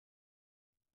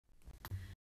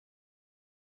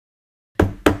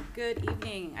Good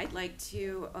evening. I'd like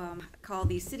to call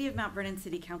the City of Mount Vernon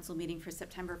City Council meeting for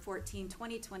September 14,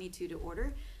 2022 to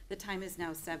order. The time is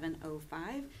now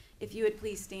 7:05. If you would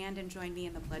please stand and join me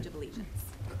in the Pledge of Allegiance.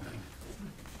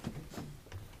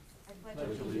 I pledge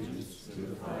allegiance to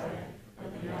the flag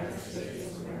of the United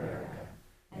States of America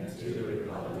and to the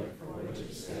republic for which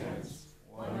it stands,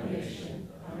 one nation,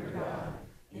 under God,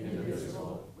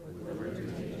 indivisible, with liberty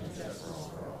and justice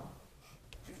for all.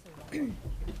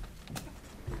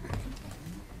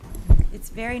 It's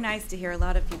very nice to hear a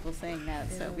lot of people saying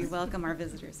that, so we welcome our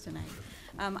visitors tonight.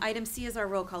 Item C is our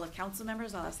roll call of council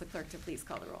members. I'll ask the clerk to please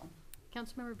call the roll.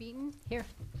 Councilmember Beaton? Here.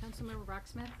 Councilmember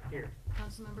Rocksmith? Here.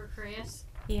 Councilmember Correas?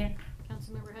 Here.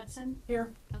 Councilmember Hudson?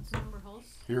 Here. Councilmember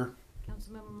Hulse? Here.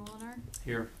 Councilmember Molinar?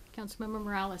 Here. Councilmember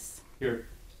Morales? Here.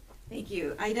 Thank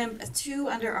you. Item 2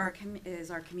 under our is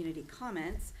our community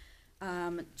comments.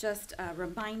 Just a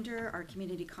reminder, our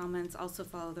community comments also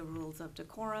follow the rules of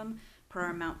decorum per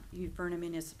our Mount Vernon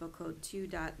Municipal Code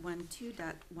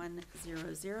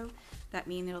 2.12.100. That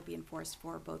means it'll be enforced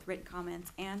for both written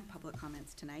comments and public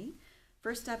comments tonight.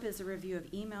 First up is a review of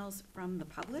emails from the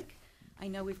public. I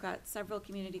know we've got several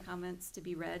community comments to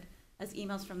be read as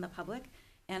emails from the public,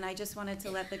 and I just wanted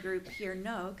to let the group here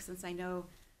know, since I know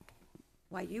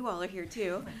why you all are here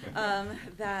too,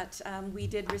 that we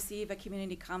did receive a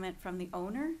community comment from the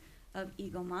owner of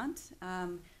Eaglemont.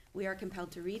 We are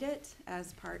compelled to read it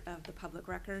as part of the public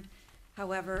record.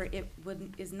 However, it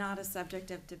is not a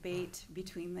subject of debate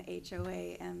between the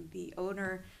HOA and the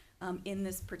owner in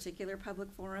this particular public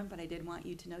forum, but I did want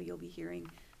you to know you'll be hearing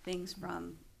things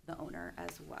from the owner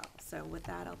as well. So with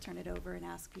that, I'll turn it over and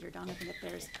ask Peter Donovan if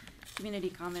there's community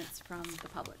comments from the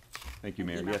public. Thank you,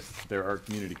 Mayor. Yes, there are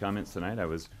community comments tonight. I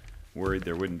was worried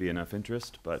there wouldn't be enough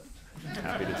interest, but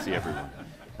happy to see everyone.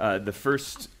 The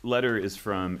first letter is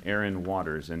from Aaron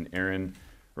Waters, and Aaron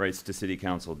writes to City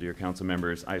Council, Dear Council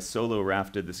members, I solo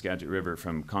rafted the Skagit River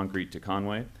from Concrete to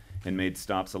Conway and made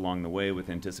stops along the way with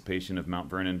anticipation of Mount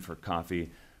Vernon for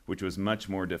coffee, which was much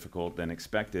more difficult than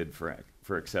expected for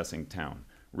accessing town.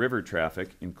 River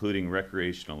traffic, including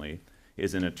recreationally,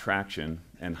 is an attraction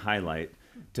and highlight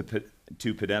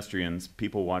to pedestrians,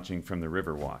 people watching from the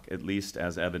Riverwalk, at least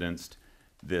as evidenced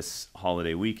this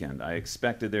holiday weekend. I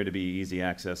expected there to be easy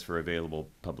access for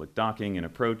available public docking and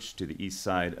approach to the east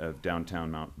side of downtown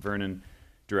Mount Vernon,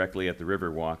 directly at the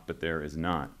Riverwalk, but there is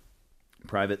not.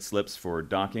 Private slips for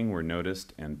docking were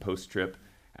noticed, and post-trip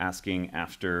asking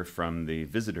after from the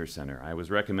visitor center. I was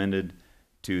recommended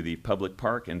to the public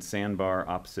park and sandbar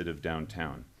opposite of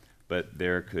downtown, but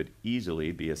there could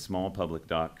easily be a small public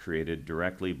dock created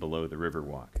directly below the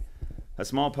Riverwalk. A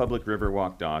small public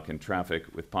Riverwalk dock and traffic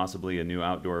with possibly a new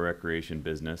outdoor recreation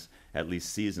business, at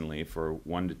least seasonally for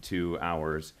 1 to 2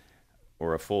 hours,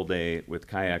 or a full day with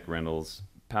kayak rentals,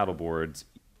 paddleboards,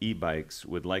 e-bikes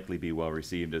would likely be well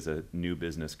received as a new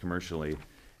business commercially,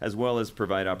 as well as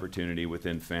provide opportunity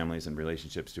within families and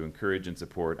relationships to encourage and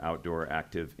support outdoor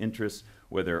active interests,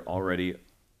 whether already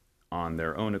on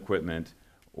their own equipment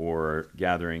or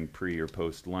gathering pre or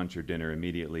post lunch or dinner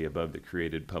immediately above the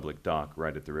created public dock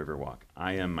right at the Riverwalk.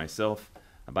 I am myself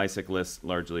a bicyclist,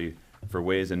 largely for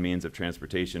ways and means of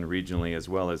transportation regionally, as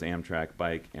well as Amtrak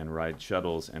bike and ride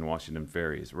shuttles and Washington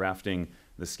ferries. Rafting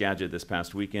the Skagit this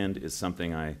past weekend is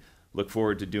something I look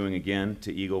forward to doing again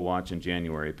to Eagle Watch in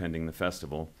January, pending the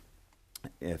festival,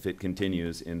 if it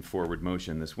continues in forward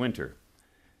motion this winter.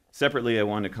 Separately, I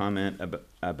want to comment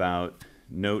about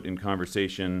note in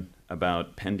conversation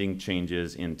about pending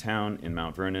changes in town in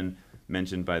Mount Vernon,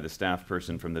 mentioned by the staff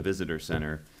person from the visitor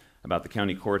center, about the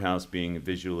county courthouse being a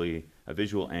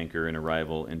visual anchor in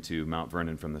arrival into Mount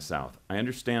Vernon from the south. I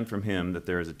understand from him that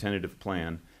there is a tentative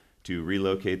plan to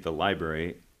relocate the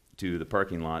library to the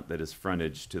parking lot that is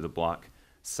frontage to the block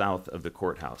south of the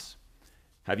courthouse.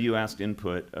 Have you asked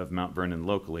input of Mount Vernon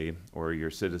locally or your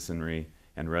citizenry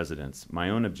and residents? My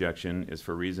own objection is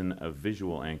for reason of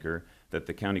visual anchor that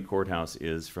the county courthouse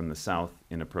is from the south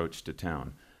in approach to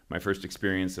town. My first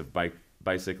experience of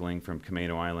bicycling from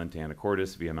Camino Island to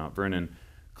Anacortes via Mount Vernon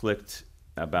clicked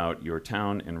about your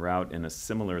town and route in a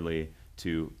similarly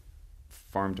to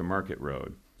Farm to Market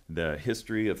Road, the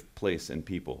history of place and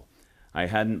people. I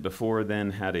hadn't before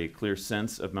then had a clear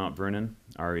sense of Mount Vernon,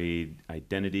 our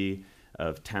identity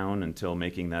of town until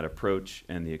making that approach,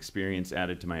 and the experience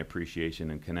added to my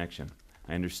appreciation and connection.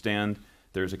 I understand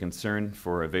there's a concern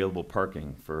for available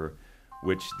parking for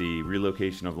which the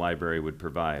relocation of library would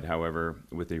provide, however,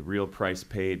 with a real price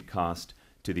paid cost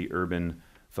to the urban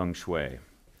feng shui.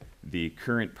 The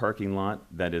current parking lot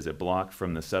that is a block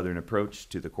from the southern approach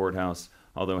to the courthouse,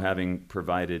 although having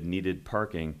provided needed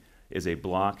parking, is a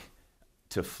block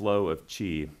to flow of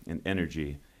chi and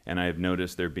energy and I have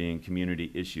noticed there being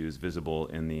community issues visible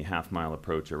in the half-mile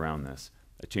approach around this.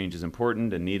 A change is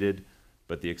important and needed,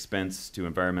 but the expense to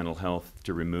environmental health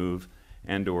to remove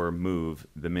and or move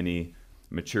the many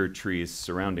mature trees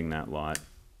surrounding that lot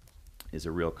is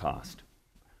a real cost.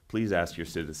 Please ask your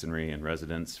citizenry and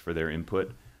residents for their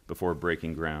input before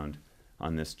breaking ground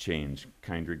on this change.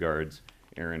 Kind regards,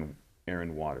 Aaron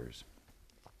Waters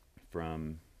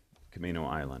from Camino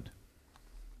Island.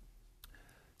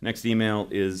 Next email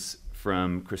is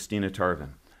from Christina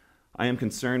Tarvin. I am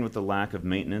concerned with the lack of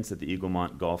maintenance at the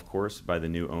Eaglemont Golf Course by the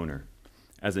new owner.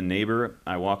 As a neighbor,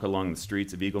 I walk along the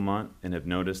streets of Eaglemont and have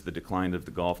noticed the decline of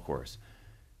the golf course.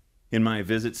 In my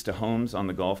visits to homes on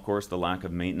the golf course, the lack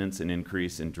of maintenance and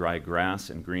increase in dry grass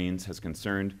and greens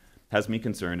has me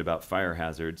concerned about fire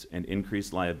hazards and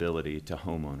increased liability to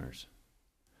homeowners.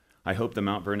 I hope the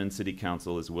Mount Vernon City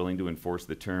Council is willing to enforce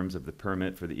the terms of the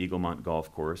permit for the Eaglemont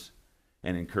Golf Course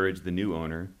and encourage the new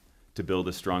owner to build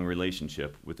a strong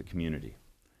relationship with the community.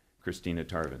 Christina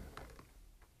Tarvin.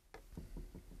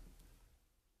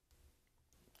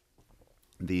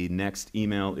 The next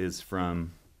email is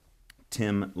from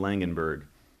Tim Langenberg.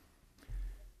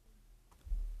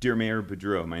 Dear Mayor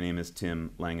Boudreau, my name is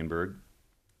Tim Langenberg,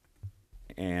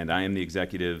 and I am the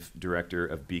Executive Director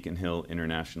of Beacon Hill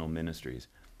International Ministries.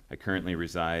 I currently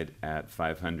reside at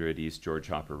 500 East George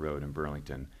Hopper Road in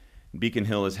Burlington. Beacon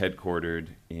Hill is headquartered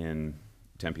in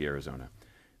Tempe, Arizona.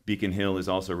 Beacon Hill is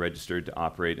also registered to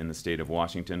operate in the state of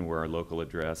Washington, where our local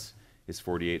address is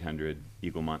 4800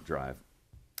 Eaglemont Drive.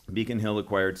 Beacon Hill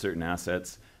acquired certain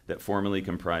assets that formerly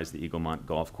comprised the Eaglemont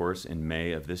Golf Course in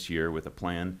May of this year with a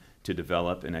plan to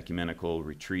develop an ecumenical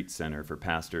retreat center for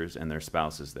pastors and their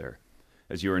spouses there.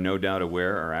 As you are no doubt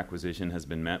aware, our acquisition has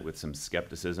been met with some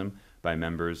skepticism by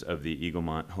members of the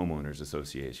Eaglemont Homeowners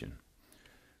Association,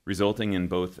 resulting in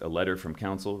both a letter from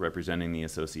council representing the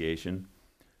association,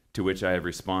 to which I have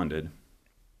responded,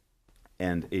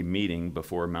 and a meeting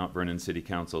before Mount Vernon City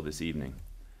Council this evening,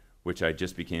 which I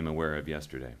just became aware of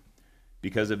yesterday.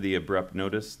 Because of the abrupt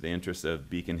notice, the interests of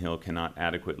Beacon Hill cannot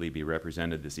adequately be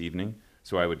represented this evening,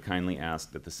 so I would kindly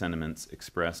ask that the sentiments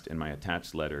expressed in my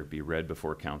attached letter be read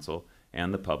before council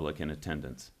and the public in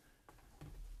attendance.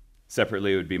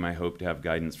 Separately, it would be my hope to have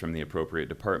guidance from the appropriate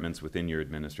departments within your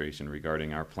administration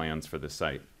regarding our plans for the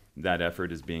site. That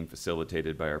effort is being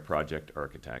facilitated by our project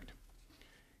architect.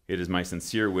 It is my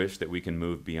sincere wish that we can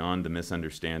move beyond the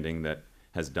misunderstanding that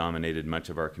has dominated much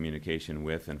of our communication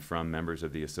with and from members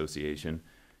of the association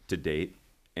to date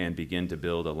and begin to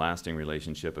build a lasting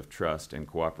relationship of trust and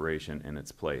cooperation in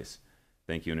its place.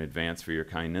 Thank you in advance for your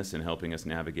kindness in helping us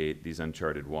navigate these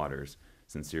uncharted waters.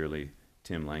 Sincerely,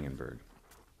 Tim Langenberg.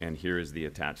 And here is the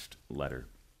attached letter.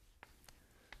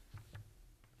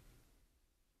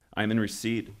 I am in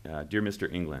receipt, dear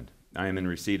Mr. England, I am in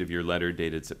receipt of your letter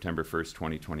dated September 1st,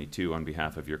 2022 on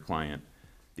behalf of your client,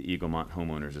 the Eaglemont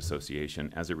Homeowners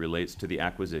Association, as it relates to the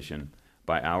acquisition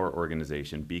by our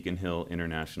organization, Beacon Hill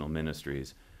International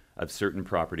Ministries, of certain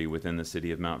property within the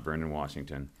city of Mount Vernon,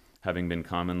 Washington, having been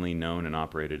commonly known and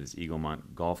operated as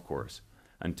Eaglemont Golf Course,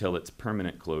 until its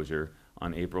permanent closure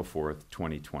on April 4th,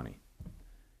 2020.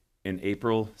 An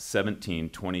April 17,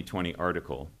 2020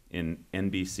 article in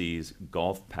NBC's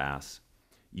Golf Pass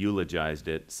eulogized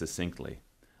it succinctly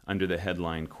under the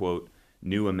headline, quote,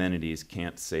 "New amenities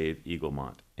can't save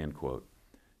Eaglemont," end quote.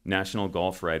 National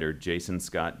golf writer Jason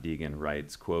Scott Deegan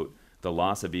writes, quote, "The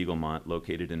loss of Eaglemont,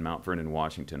 located in Mount Vernon,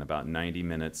 Washington, about 90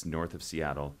 minutes north of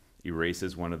Seattle,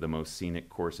 erases one of the most scenic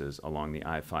courses along the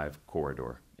I-5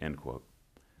 corridor," end quote.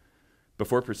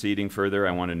 Before proceeding further,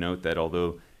 I want to note that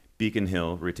although Beacon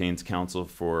Hill retains counsel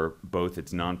for both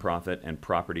its nonprofit and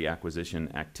property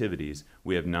acquisition activities,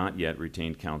 we have not yet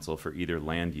retained counsel for either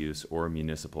land use or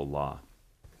municipal law.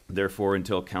 Therefore,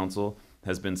 until counsel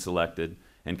has been selected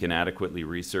and can adequately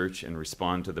research and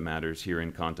respond to the matters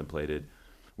herein contemplated,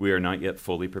 we are not yet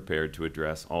fully prepared to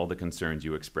address all the concerns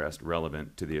you expressed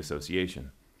relevant to the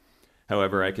association.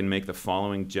 However, I can make the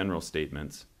following general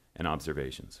statements and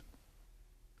observations.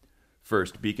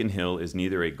 First, Beacon Hill is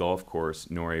neither a golf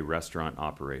course nor a restaurant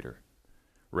operator.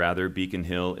 Rather, Beacon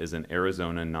Hill is an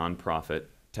Arizona nonprofit,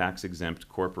 tax-exempt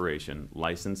corporation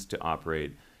licensed to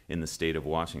operate in the state of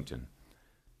Washington.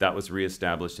 That was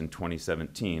reestablished in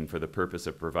 2017 for the purpose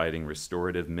of providing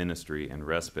restorative ministry and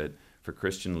respite for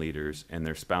Christian leaders and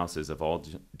their spouses of all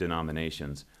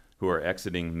denominations who are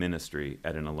exiting ministry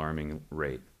at an alarming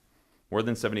rate. More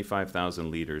than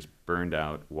 75,000 leaders burned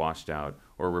out, washed out,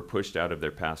 or were pushed out of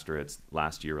their pastorates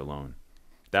last year alone.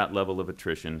 That level of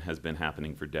attrition has been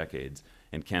happening for decades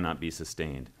and cannot be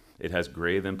sustained. It has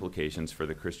grave implications for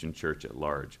the Christian church at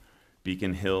large.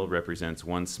 Beacon Hill represents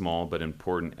one small but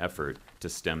important effort to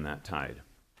stem that tide.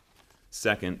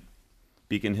 Second,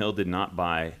 Beacon Hill did not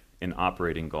buy an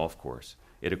operating golf course.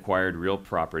 It acquired real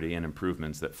property and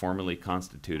improvements that formerly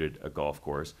constituted a golf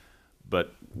course,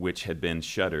 but which had been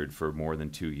shuttered for more than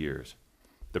 2 years.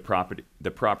 The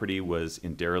property was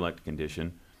in derelict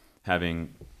condition,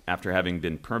 after having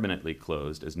been permanently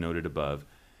closed, as noted above,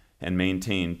 and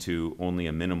maintained to only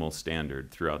a minimal standard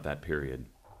throughout that period.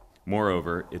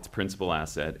 Moreover, its principal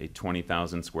asset, a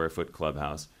 20,000 square foot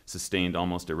clubhouse, sustained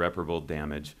almost irreparable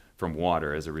damage from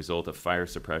water as a result of fire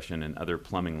suppression and other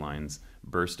plumbing lines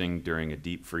bursting during a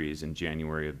deep freeze in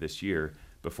January of this year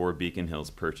before Beacon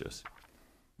Hill's purchase.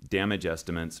 Damage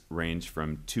estimates range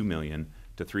from $2 million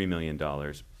to $3 million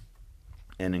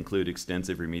and include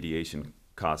extensive remediation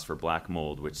costs for black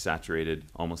mold, which saturated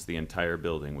almost the entire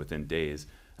building within days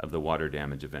of the water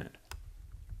damage event.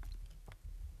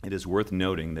 It is worth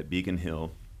noting that Beacon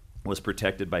Hill was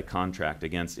protected by contract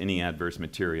against any adverse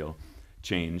material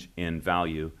change in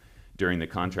value during the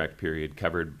contract period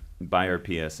covered by our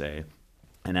PSA,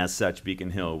 and as such, Beacon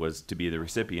Hill was to be the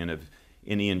recipient of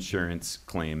any insurance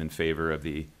claim in favor of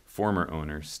the former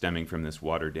owner stemming from this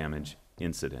water damage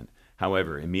incident.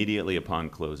 However, immediately upon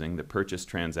closing the purchase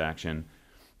transaction,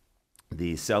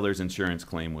 the seller's insurance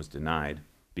claim was denied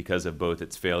because of both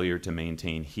its failure to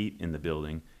maintain heat in the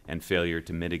building and failure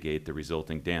to mitigate the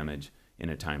resulting damage in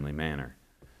a timely manner.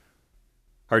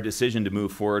 Our decision to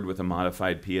move forward with a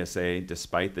modified PSA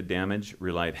despite the damage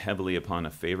relied heavily upon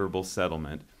a favorable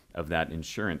settlement of that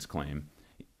insurance claim,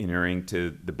 inuring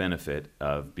to the benefit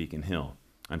of Beacon Hill.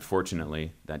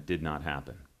 Unfortunately, that did not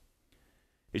happen.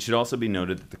 It should also be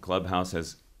noted that the clubhouse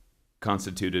has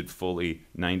constituted fully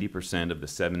 90% of the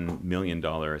 $7 million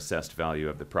assessed value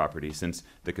of the property since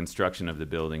the construction of the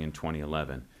building in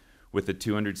 2011, with the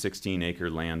 216-acre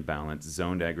land balance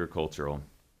zoned agricultural,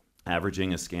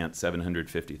 averaging a scant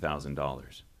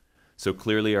 $750,000. So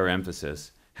clearly our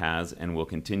emphasis has and will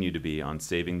continue to be on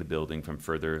saving the building from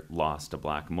further loss to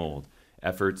black mold,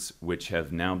 efforts which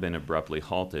have now been abruptly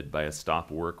halted by a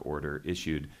stop work order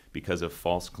issued because of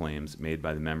false claims made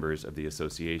by the members of the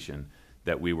association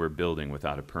that we were building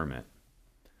without a permit.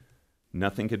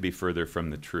 Nothing could be further from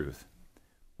the truth.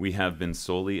 We have been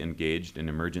solely engaged in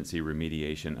emergency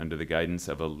remediation under the guidance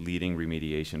of a leading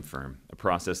remediation firm, a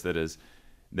process that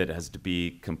has to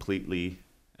be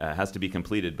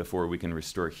completed before we can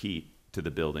restore heat to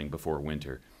the building before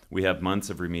winter. We have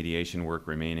months of remediation work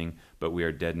remaining, but we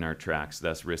are dead in our tracks,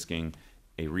 thus risking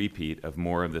a repeat of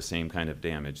more of the same kind of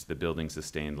damage the building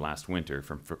sustained last winter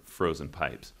from frozen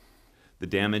pipes. The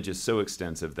damage is so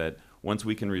extensive that once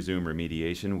we can resume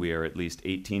remediation, we are at least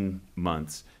 18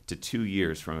 months to 2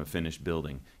 years from a finished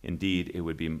building. Indeed, it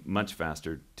would be much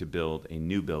faster to build a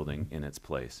new building in its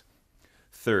place.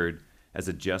 Third, as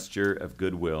a gesture of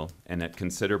goodwill and at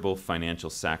considerable financial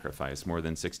sacrifice, more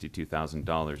than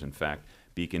 $62,000 in fact,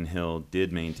 Beacon Hill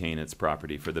did maintain its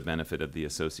property for the benefit of the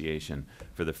association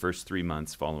for the first 3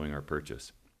 months following our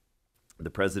purchase. The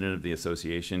president of the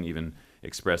association even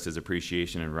expressed his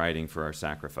appreciation in writing for our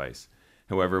sacrifice.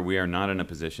 However, we are not in a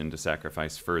position to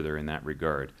sacrifice further in that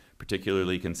regard,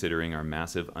 particularly considering our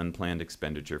massive unplanned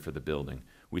expenditure for the building.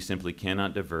 We simply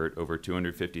cannot divert over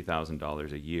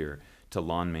 $250,000 a year to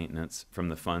lawn maintenance from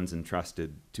the funds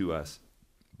entrusted to us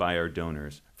by our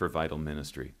donors for vital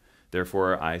ministry.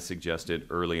 Therefore, I suggested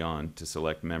early on to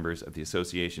select members of the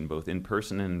association, both in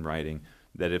person and in writing,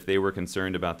 that if they were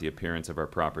concerned about the appearance of our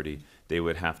property, they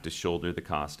would have to shoulder the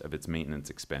cost of its maintenance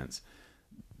expense.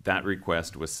 That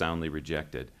request was soundly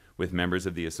rejected, with members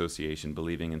of the association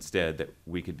believing instead that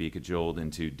we could be cajoled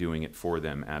into doing it for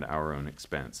them at our own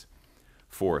expense.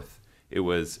 Fourth, it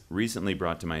was recently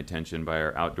brought to my attention by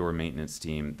our outdoor maintenance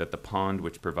team that the pond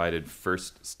which provided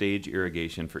first stage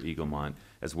irrigation for Eaglemont,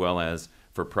 as well as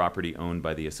for property owned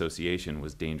by the association,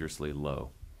 was dangerously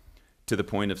low, to the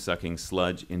point of sucking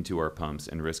sludge into our pumps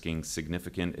and risking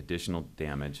significant additional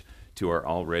damage to our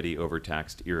already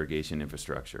overtaxed irrigation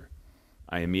infrastructure.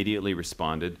 I immediately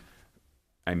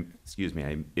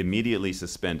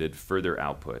suspended further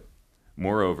output.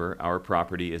 Moreover, our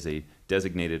property is a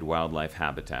designated wildlife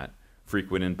habitat,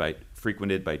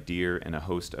 frequented by deer and a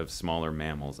host of smaller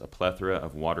mammals, a plethora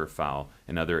of waterfowl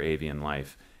and other avian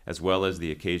life, as well as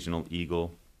the occasional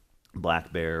eagle,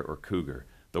 black bear, or cougar.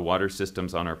 The water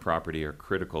systems on our property are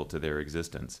critical to their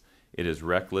existence. It is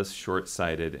reckless,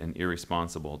 short-sighted, and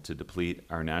irresponsible to deplete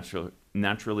our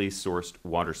naturally sourced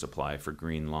water supply for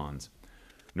green lawns.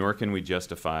 Nor can we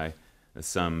justify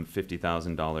some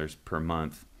 $50,000 per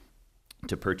month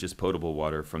to purchase potable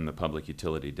water from the public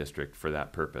utility district for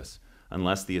that purpose,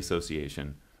 unless the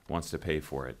association wants to pay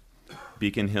for it.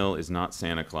 Beacon Hill is not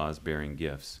Santa Claus bearing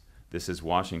gifts. This is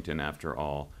Washington, after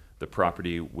all. The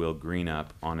property will green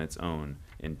up on its own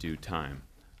in due time.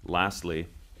 Lastly,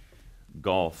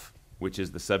 golf, which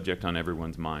is the subject on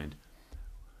everyone's mind.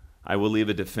 I will leave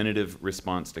a definitive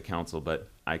response to council, but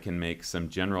I can make some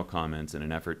general comments in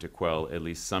an effort to quell at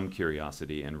least some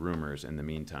curiosity and rumors in the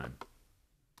meantime.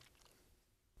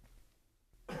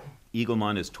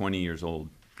 Eaglemont is 20 years old,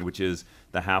 which is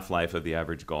the half-life of the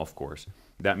average golf course.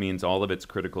 That means all of its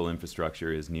critical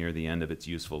infrastructure is near the end of its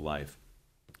useful life.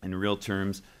 In real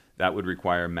terms, that would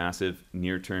require massive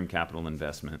near-term capital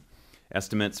investment.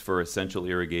 Estimates for essential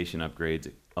irrigation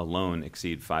upgrades alone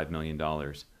exceed $5 million.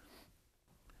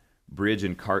 Bridge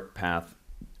and cart path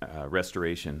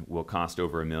restoration will cost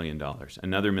over $1 million.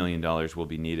 Another $1 million will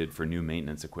be needed for new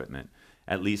maintenance equipment.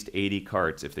 At least 80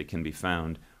 carts, if they can be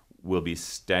found, will be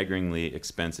staggeringly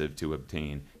expensive to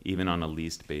obtain, even on a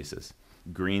leased basis.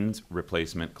 Greens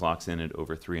replacement clocks in at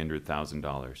over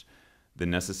 $300,000. The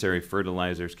necessary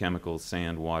fertilizers, chemicals,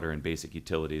 sand, water, and basic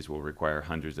utilities will require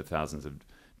hundreds of thousands of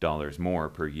dollars more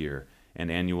per year,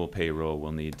 and annual payroll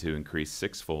will need to increase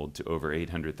sixfold to over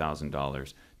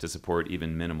 $800,000 to support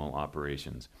even minimal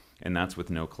operations. And that's with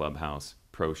no clubhouse,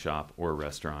 pro shop, or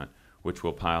restaurant, which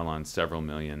will pile on several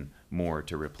million more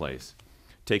to replace.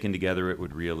 Taken together, it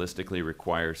would realistically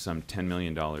require some $10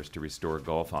 million to restore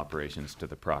golf operations to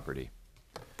the property,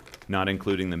 not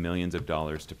including the millions of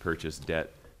dollars to purchase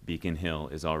debt Beacon Hill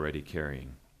is already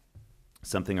carrying,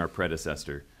 something our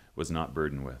predecessor was not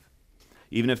burdened with.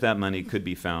 Even if that money could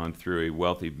be found through a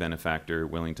wealthy benefactor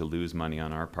willing to lose money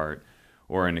on our part,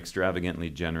 or an extravagantly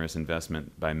generous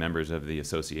investment by members of the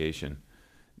association,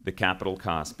 the capital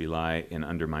costs belie an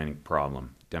undermining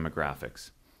problem: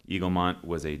 demographics. Eaglemont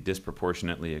was a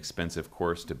disproportionately expensive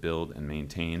course to build and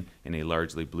maintain in a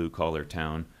largely blue-collar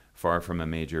town far from a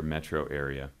major metro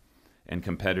area, and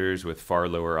competitors with far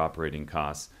lower operating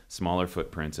costs, smaller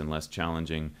footprints, and less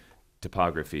challenging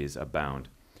topographies abound.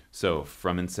 So,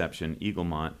 from inception,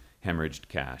 Eaglemont hemorrhaged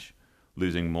cash,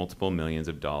 losing multiple millions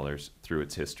of dollars through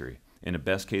its history. In a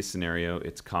best-case scenario,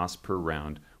 its cost per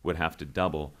round would have to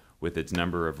double, with its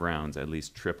number of rounds at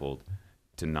least tripled,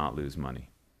 to not lose money.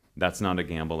 That's not a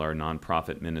gamble our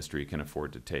nonprofit ministry can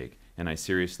afford to take, and I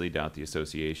seriously doubt the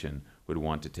association would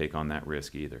want to take on that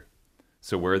risk either.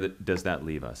 So where does that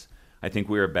leave us? I think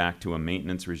we are back to a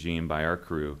maintenance regime by our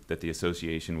crew that the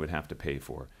association would have to pay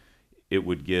for. It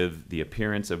would give the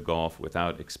appearance of golf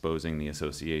without exposing the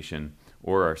association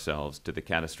or ourselves to the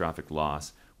catastrophic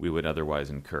loss we would otherwise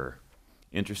incur.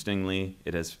 Interestingly,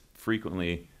 it has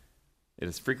frequently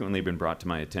been brought to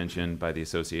my attention by the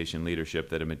association leadership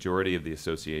that a majority of the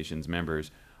association's members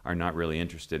are not really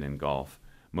interested in golf.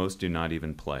 Most do not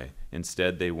even play.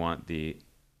 Instead, they want the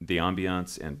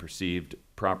ambiance and perceived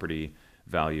property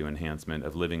value enhancement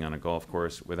of living on a golf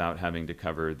course without having to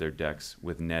cover their decks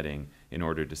with netting in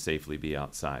order to safely be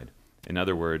outside. In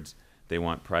other words, they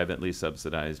want privately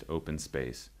subsidized open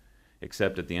space.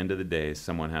 Except at the end of the day,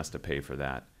 someone has to pay for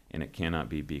that, and it cannot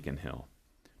be Beacon Hill.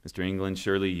 Mr. England,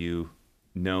 surely you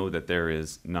know that there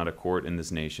is not a court in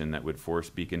this nation that would force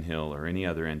Beacon Hill or any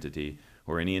other entity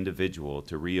or any individual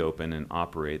to reopen and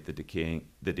operate the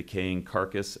decaying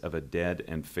carcass of a dead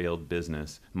and failed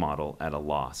business model at a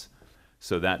loss.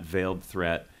 So that veiled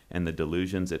threat and the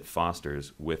delusions it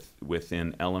fosters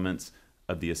within elements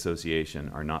of the association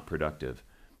are not productive.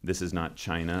 This is not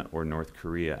China or North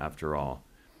Korea after all.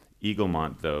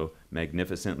 Eaglemont, though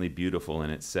magnificently beautiful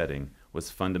in its setting, was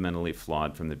fundamentally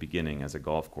flawed from the beginning as a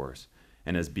golf course.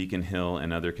 And as Beacon Hill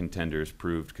and other contenders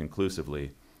proved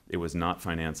conclusively, it was not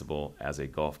financeable as a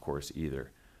golf course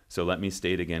either. So let me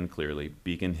state again clearly,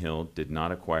 Beacon Hill did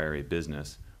not acquire a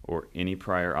business or any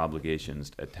prior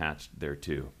obligations attached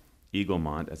thereto.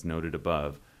 Eaglemont, as noted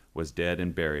above, was dead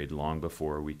and buried long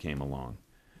before we came along.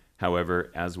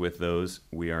 However, as with those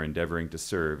we are endeavoring to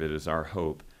serve, it is our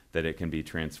hope that it can be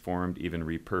transformed, even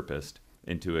repurposed,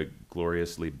 into a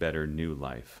gloriously better new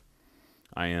life.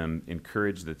 I am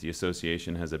encouraged that the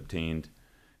association has obtained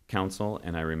counsel,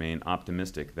 and I remain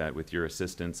optimistic that with your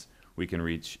assistance, we can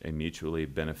reach a mutually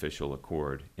beneficial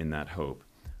accord. In that hope,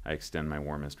 I extend my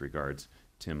warmest regards.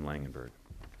 Tim Langenberg.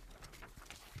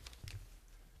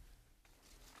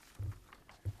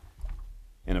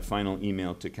 And a final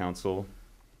email to council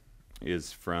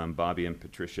is from Bobby and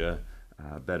Patricia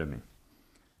Bedamy.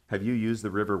 Have you used the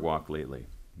Riverwalk lately?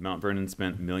 Mount Vernon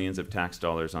spent millions of tax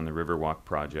dollars on the Riverwalk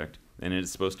project, and it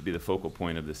is supposed to be the focal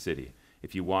point of the city.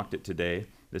 If you walked it today,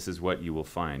 this is what you will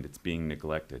find. It's being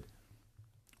neglected.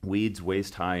 Weeds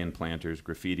waist high in planters,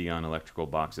 graffiti on electrical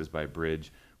boxes by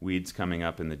bridge, weeds coming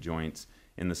up in the joints,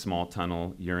 in the small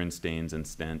tunnel, urine stains and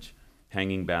stench.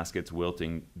 hanging baskets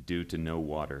wilting due to no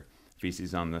water,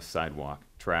 feces on the sidewalk,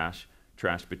 trash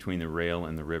between the rail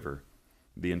and the river.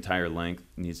 The entire length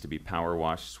needs to be power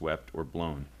washed, swept, or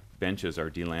blown. Benches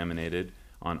are delaminated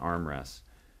on armrests.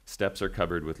 Steps are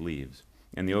covered with leaves.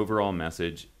 And the overall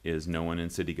message is no one in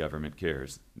city government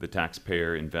cares. The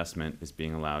taxpayer investment is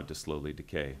being allowed to slowly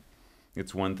decay.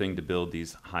 It's one thing to build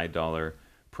these high-dollar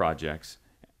projects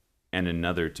and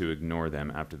another to ignore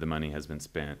them after the money has been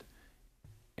spent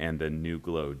and the new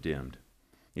glow dimmed.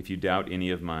 If you doubt any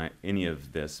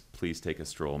of this, please take a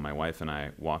stroll. My wife and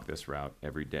I walk this route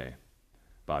every day.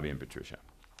 Bobby and Patricia.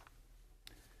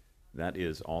 That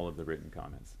is all of the written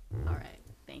comments. All right,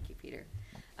 thank you, Peter.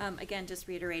 Again, just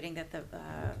reiterating that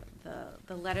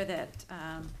the letter that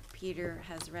Peter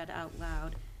has read out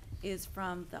loud is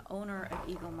from the owner of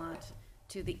Eaglemont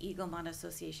to the Eaglemont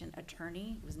Association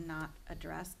attorney. It was not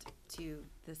addressed to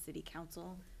the city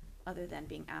council, other than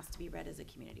being asked to be read as a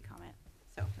community comment.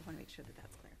 So I want to make sure that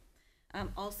that's clear.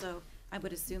 Also, I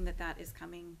would assume that that is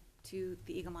coming to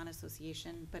the Eaglemont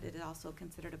Association, but it is also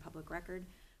considered a public record,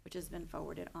 which has been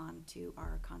forwarded on to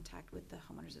our contact with the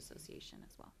Homeowners Association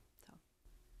as well. So,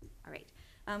 all right.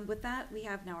 With that, we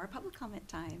have now our public comment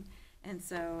time. And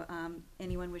so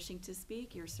anyone wishing to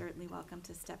speak, you're certainly welcome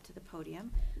to step to the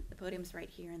podium. The podium's right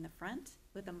here in the front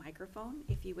with a microphone.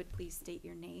 If you would please state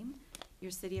your name,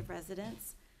 your city of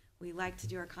residence. We like to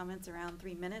do our comments around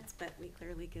 3 minutes, but we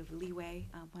clearly give leeway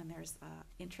when there's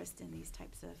interest in these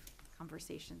types of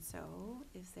conversations. So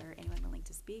is there anyone willing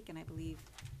to speak? And I believe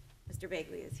Mr.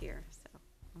 Bagley is here, so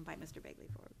I'll invite Mr. Bagley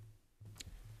forward.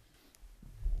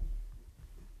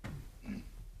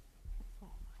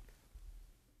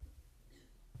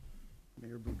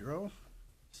 Mayor Boudreau,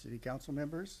 city council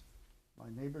members, my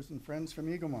neighbors and friends from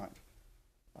Eaglemont.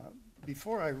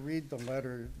 Before I read the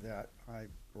letter that I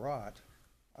brought,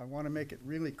 I want to make it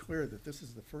really clear that this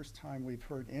is the first time we've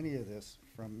heard any of this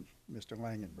from Mr.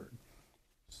 Langenberg.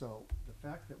 So the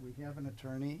fact that we have an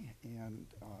attorney and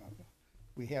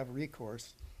we have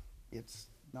recourse, it's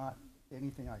not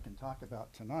anything I can talk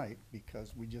about tonight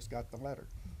because we just got the letter.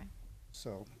 Okay.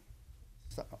 So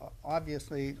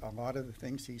obviously, a lot of the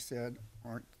things he said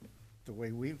aren't the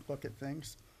way we look at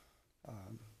things,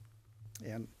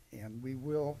 and we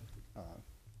will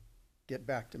get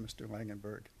back to Mr.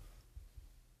 Langenberg.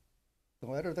 The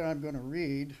letter that I'm going to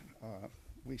read,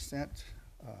 we sent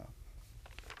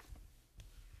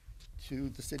to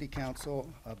the city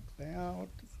council about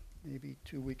maybe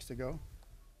 2 weeks ago.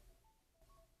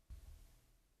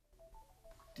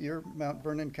 Dear Mount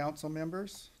Vernon Council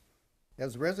members,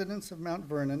 as residents of Mount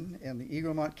Vernon and the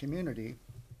Eaglemont community,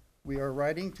 we are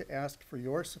writing to ask for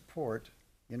your support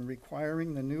in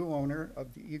requiring the new owner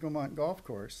of the Eaglemont Golf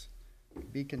Course,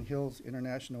 Beacon Hills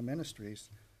International Ministries,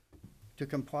 to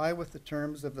comply with the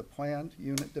terms of the planned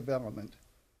unit development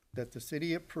that the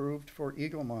city approved for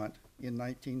Eaglemont in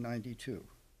 1992.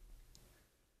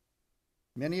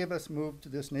 Many of us moved to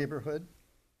this neighborhood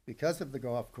because of the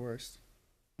golf course,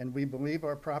 and we believe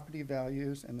our property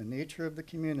values and the nature of the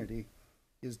community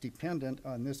is dependent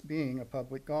on this being a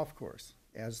public golf course,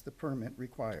 as the permit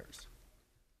requires.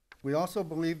 We also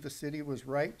believe the city was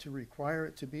right to require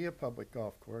it to be a public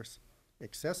golf course,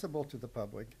 accessible to the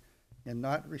public, and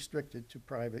not restricted to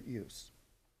private use.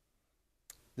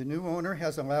 The new owner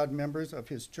has allowed members of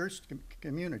his church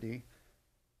community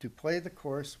to play the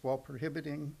course while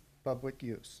prohibiting public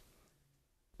use.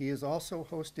 He is also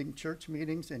hosting church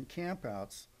meetings and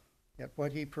campouts at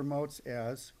what he promotes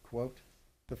as, quote,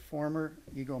 the former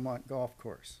Eaglemont Golf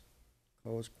Course,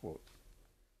 close quote.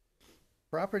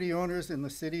 Property owners in the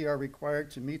city are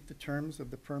required to meet the terms of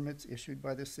the permits issued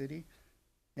by the city,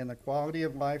 and the quality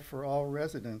of life for all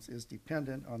residents is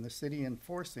dependent on the city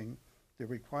enforcing the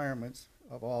requirements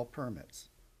of all permits.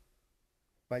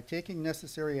 By taking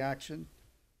necessary action,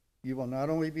 you will not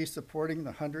only be supporting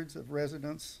the hundreds of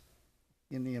residents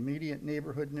in the immediate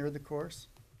neighborhood near the course,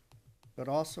 but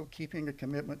also keeping a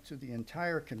commitment to the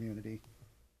entire community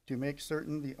to make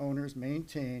certain the owners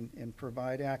maintain and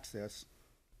provide access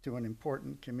to an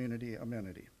important community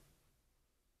amenity.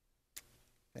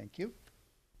 Thank you.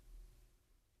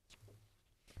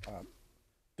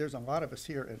 There's a lot of us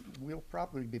here, and we'll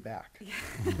probably be back.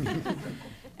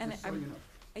 And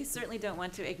I certainly don't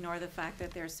want to ignore the fact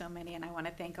that there's so many, and I want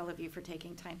to thank all of you for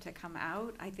taking time to come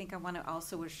out. I think I want to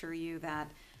also assure you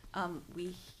that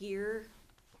we hear,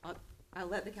 I'll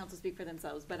let the council speak for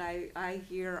themselves, but I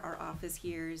hear, our office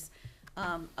hears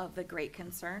of the great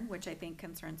concern, which I think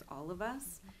concerns all of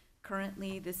us.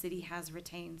 Currently, the city has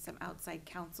retained some outside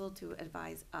counsel to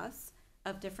advise us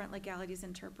of different legalities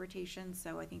interpretations,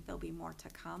 so I think there'll be more to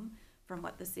come from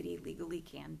what the city legally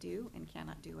can do and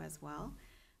cannot do as well.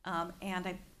 And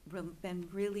I've been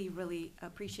really, really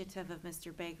appreciative of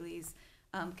Mr. Bagley's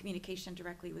communication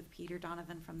directly with Peter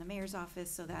Donovan from the mayor's office,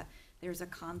 so that there's a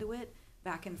conduit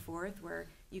back and forth where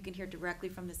you can hear directly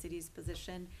from the city's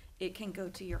position. It can go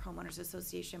to your homeowners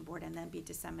association board and then be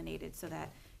disseminated, so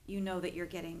that you know that you're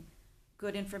getting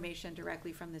good information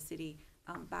directly from the city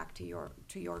back to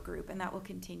your group. And that will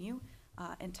continue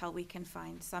until we can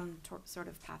find some sort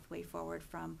of pathway forward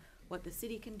from what the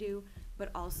city can do,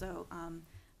 but also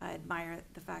I admire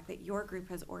the fact that your group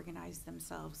has organized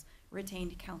themselves,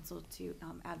 retained counsel to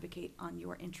advocate on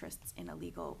your interests in a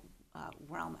legal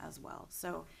realm as well.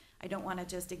 So I don't want to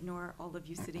just ignore all of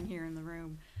you sitting here in the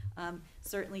room.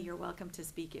 Certainly you're welcome to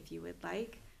speak if you would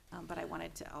like, but I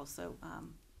wanted to also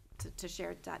to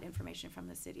share that information from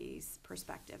the city's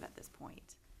perspective at this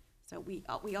point. So we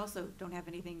also don't have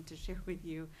anything to share with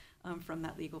you from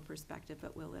that legal perspective,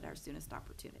 but will at our soonest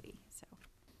opportunity. So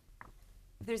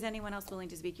if there's anyone else willing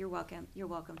to speak, you're welcome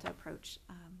to approach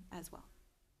as well.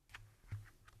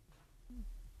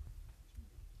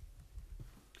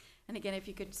 And again, if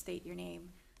you could state your name,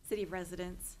 city of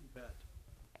residence. You bet.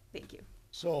 Thank you.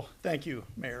 So, thank you,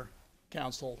 Mayor,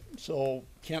 Council. So,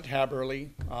 Kent Haberly,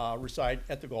 reside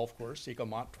at the golf course,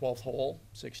 Eaglemont, 12th hole,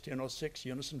 1606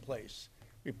 Unison Place.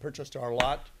 We purchased our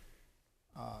lot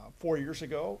 4 years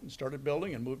ago and started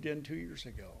building and moved in 2 years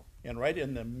ago. And right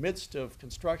in the midst of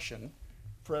construction,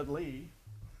 Fred Lee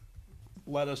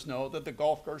let us know that the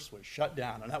golf course was shut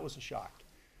down, and that was a shock.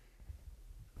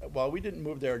 Well, we didn't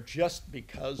move there just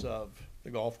because of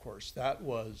the golf course. That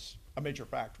was a major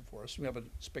factor for us. We have a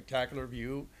spectacular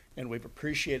view, and we've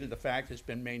appreciated the fact it's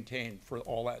been maintained for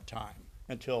all that time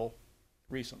until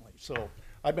recently. So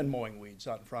I've been mowing weeds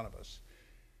out in front of us.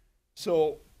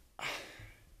 So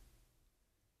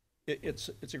it's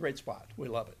a great spot. We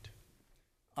love it.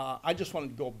 I just wanted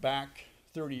to go back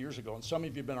 30 years ago, and some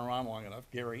of you have been around long enough.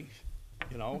 Gary,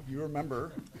 you know, you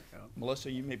remember.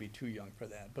 Melissa, you may be too young for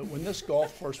that. But when this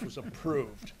golf course was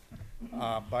approved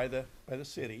by the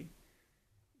city,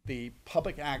 the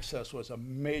public access was a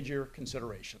major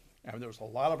consideration. I mean, there was a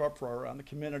lot of uproar around the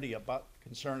community about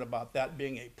concern about that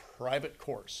being a private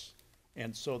course.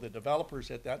 And so the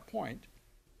developers at that point,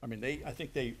 I mean, I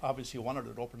think they obviously wanted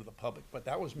it open to the public, but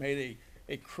that was made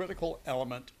a critical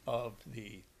element of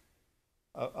the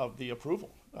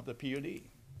approval of the PUD.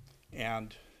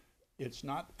 And it's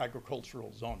not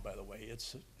agricultural zone, by the way.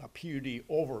 It's a PUD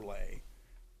overlay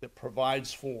that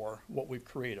provides for what we've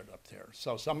created up there.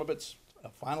 So some of it's a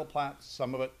final plat,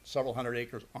 some of it, several hundred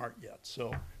acres, aren't yet.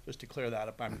 So just to clear that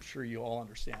up, I'm sure you all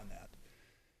understand that.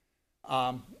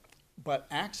 But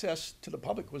access to the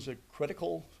public was a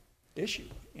critical issue,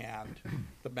 and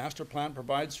the master plan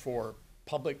provides for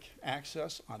public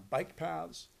access on bike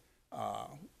paths,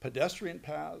 pedestrian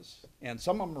paths, and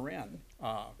some of them are in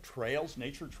trails,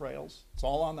 nature trails. It's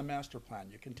all on the master plan.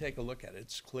 You can take a look at it.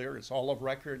 It's clear. It's all of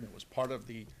record, and it was part of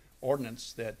the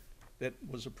ordinance that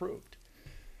was approved.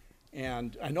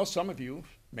 And I know some of you,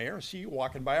 Mayor, see you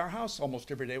walking by our house almost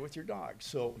every day with your dog.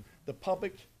 So the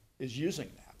public is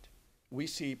using that. We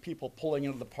see people pulling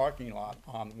into the parking lot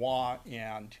on Waugh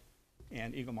and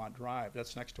Eaglemont Drive.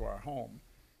 That's next to our home.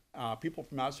 People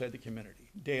from outside the community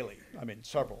daily. I mean,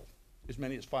 several, as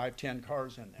many as 5, 10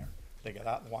 cars in there. They get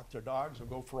out and walk their dogs or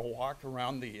go for a walk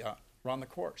around the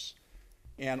course,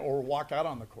 or walk out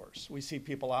on the course. We see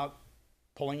people out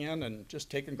pulling in and just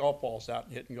taking golf balls out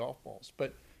and hitting golf balls.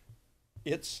 But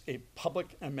it's a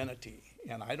public amenity,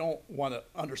 and I don't want to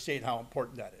understate how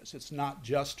important that is. It's not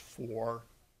just for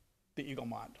the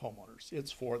Eaglemont homeowners.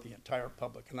 It's for the entire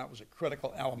public, and that was a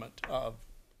critical element of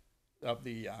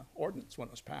the ordinance when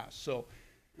it was passed. So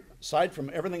aside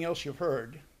from everything else you've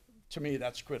heard, to me,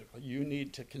 that's critical. You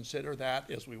need to consider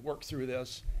that as we work through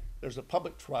this. There's a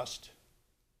public trust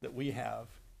that we have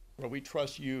where we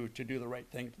trust you to do the right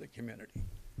thing for the community.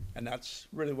 And that's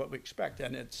really what we expect.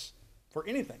 And it's for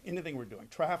anything we're doing,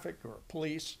 traffic or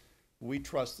police, we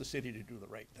trust the city to do the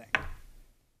right thing.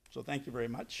 So thank you very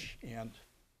much. And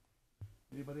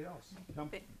anybody else? Come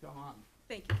on.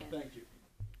 Thank you, Ken. Thank you.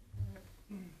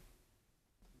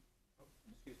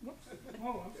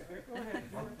 Oh, I'm sorry. Go ahead.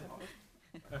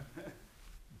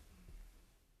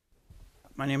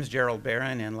 My name is Gerald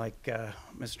Barron, and like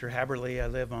Mr. Haberly, I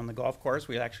live on the golf course.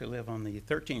 We actually live on the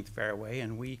 13th fairway,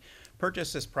 and we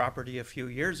purchased this property a few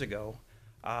years ago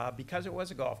because it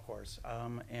was a golf course,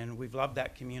 and we've loved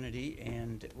that community,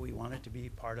 and we wanted to be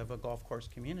part of a golf course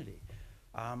community.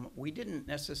 We didn't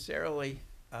necessarily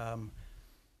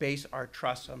base our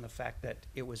trust on the fact that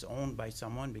it was owned by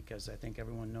someone, because I think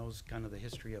everyone knows kind of the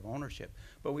history of ownership,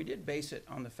 but we did base it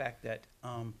on the fact that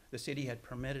the city had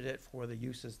permitted it for the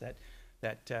uses that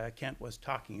that Kent was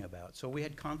talking about. So we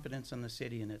had confidence in the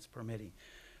city and its permitting.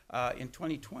 In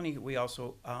 2020, we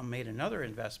also made another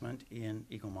investment in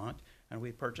Eaglemont, and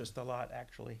we purchased a lot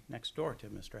actually next door to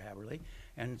Mr. Haberly.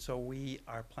 And so we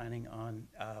are planning on,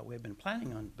 we've been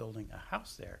planning on building a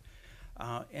house there.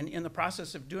 And in the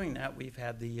process of doing that, we've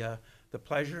had the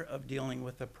pleasure of dealing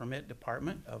with the permit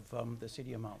department of the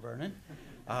city of Mount Vernon.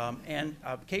 And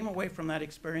came away from that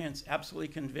experience absolutely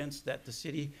convinced that the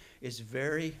city is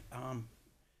very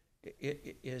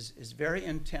is very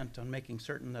intent on making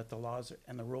certain that the laws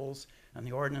and the rules and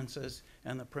the ordinances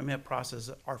and the permit process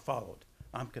are followed.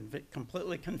 I'm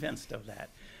completely convinced of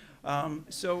that.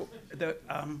 So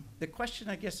the question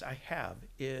I guess I have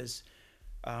is,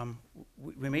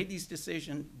 we made these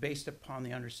decisions based upon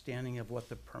the understanding of what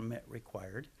the permit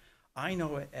required. I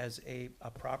know it as a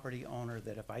property owner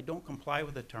that if I don't comply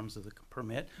with the terms of the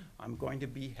permit, I'm going to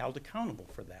be held accountable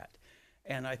for that.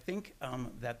 And I think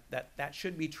that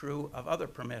should be true of other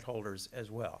permit holders as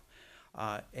well.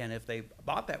 And if they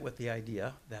bought that with the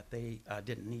idea that they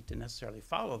didn't need to necessarily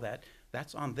follow that,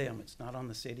 that's on them. It's not on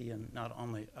the city and not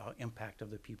on the impact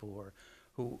of the people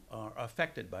who are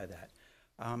affected by that.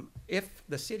 If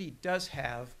the city does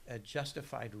have a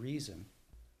justified reason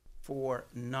for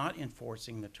not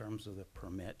enforcing the terms of the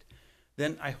permit,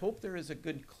 then I hope there is a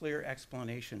good, clear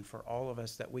explanation for all of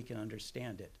us that we can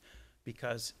understand it.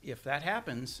 Because if that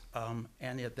happens,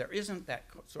 and if there isn't that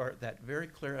very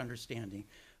clear understanding,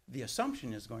 the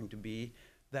assumption is going to be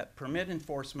that permit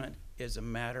enforcement is a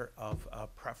matter of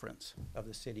preference of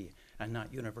the city and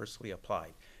not universally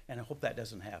applied. And I hope that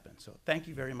doesn't happen. So thank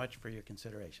you very much for your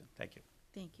consideration. Thank you.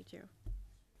 Thank you, Joe.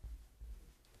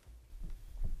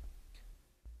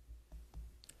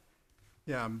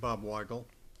 Yeah, I'm Bob Weigel.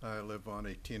 I live on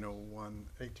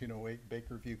 1808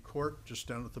 Bakerview Court, just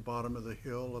down at the bottom of the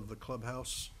hill of the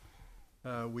clubhouse.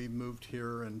 We moved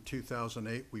here in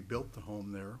 2008. We built the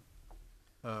home there.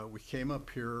 We came up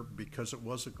here because it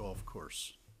was a golf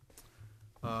course.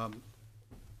 The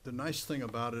nice thing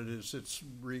about it is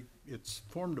it's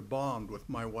formed a bond with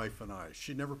my wife and I.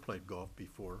 She never played golf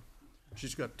before.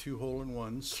 She's got 2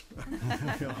 hole-in-ones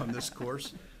on this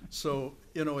course. So,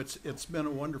 it's been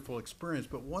a wonderful experience.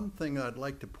 But one thing I'd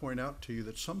like to point out to you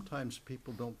that sometimes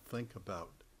people don't think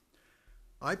about.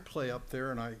 I play up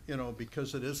there and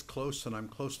because it is close and I'm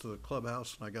close to the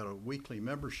clubhouse and I got a weekly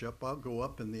membership, I'll go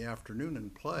up in the afternoon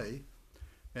and play.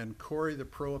 And Corey, the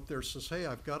pro up there, says, hey,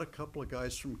 I've got a couple of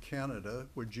guys from Canada.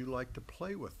 Would you like to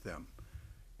play with them?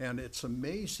 And it's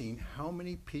amazing how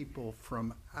many people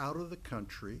from out of the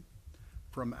country,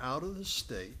 from out of the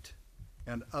state,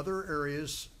 and other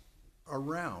areas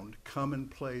around come and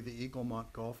play the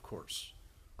Eaglemont Golf Course.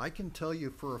 I can tell you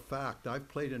for a fact, I've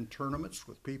played in tournaments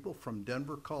with people from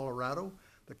Denver, Colorado,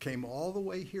 that came all the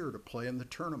way here to play in the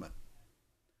tournament.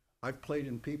 I've played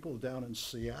in people down in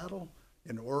Seattle,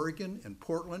 in Oregon, in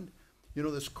Portland.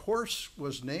 This course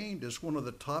was named as one of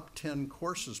the top 10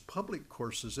 courses, public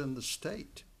courses in the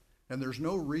state. And there's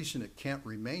no reason it can't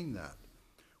remain that.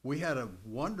 We had a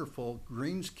wonderful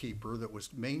greenskeeper that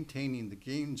was maintaining the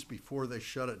greens before they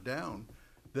shut it down,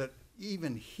 that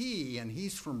even he, and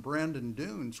he's from Brandon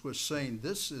Dunes, was saying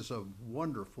this is a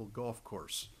wonderful golf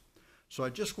course. So I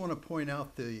just want to point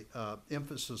out the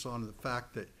emphasis on the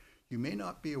fact that you may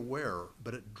not be aware,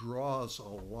 but it draws a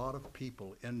lot of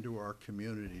people into our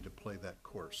community to play that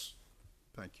course.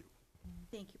 Thank you.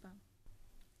 Thank you, Bob.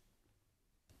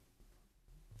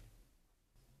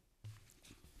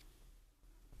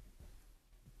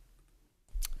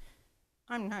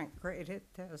 I'm not great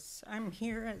at this. I'm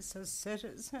here as a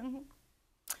citizen,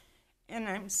 and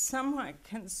I'm somewhat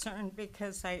concerned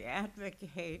because I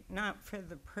advocate not for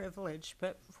the privilege,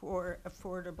 but for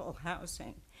affordable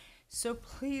housing. So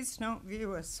please don't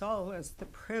view us all as the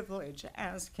privilege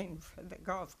asking for the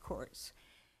golf course,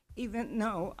 even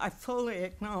though I fully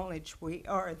acknowledge we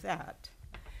are that.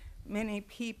 Many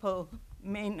people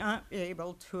may not be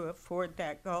able to afford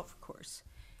that golf course.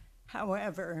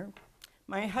 However,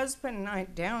 my husband and I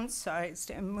downsized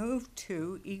and moved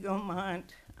to Eaglemont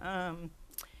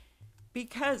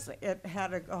because it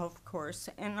had a golf course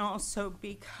and also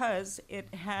because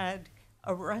it had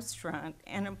a restaurant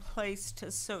and a place to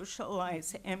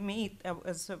socialize and meet that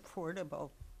was affordable.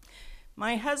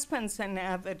 My husband's an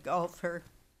avid golfer.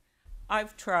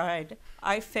 I've tried.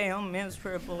 I fail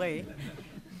miserably.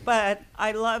 But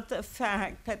I love the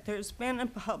fact that there's been a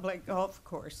public golf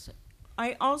course.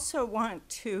 I also want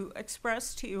to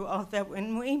express to you all that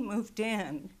when we moved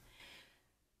in,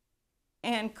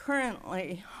 and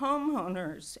currently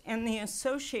homeowners and the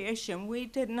association, we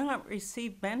did not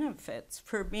receive benefits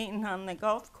for being on the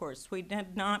golf course. We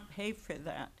did not pay for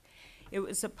that. It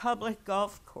was a public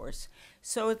golf course.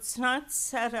 So it's not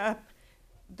set up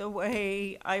the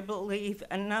way I believe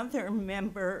another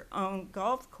member-owned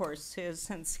golf course is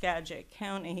in Skagit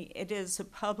County. It is a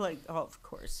public golf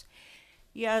course.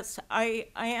 Yes, I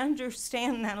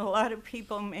understand that a lot of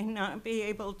people may not be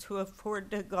able to afford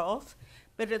to golf,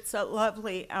 but it's a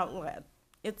lovely outlet.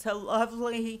 It's a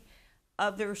lovely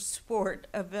other sport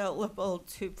available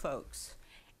to folks.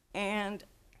 And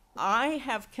I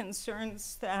have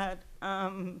concerns that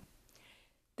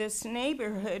this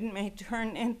neighborhood may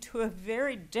turn into a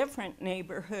very different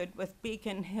neighborhood with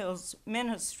Beacon Hills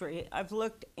Ministry. I've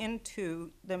looked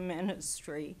into the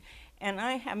ministry, and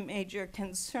I have major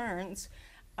concerns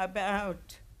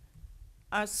about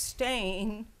us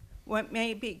staying what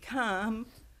may become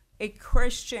a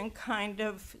Christian kind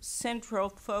of central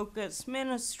focus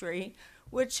ministry,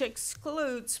 which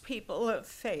excludes people of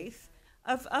faith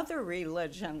of other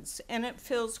religions, and it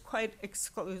feels quite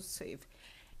exclusive.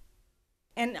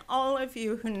 And all of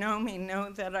you who know me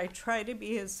know that I try to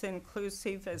be as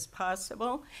inclusive as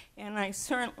possible, and I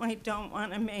certainly don't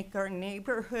want to make our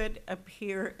neighborhood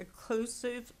appear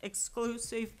exclusive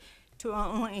to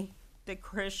only the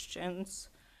Christians.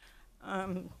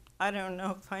 I don't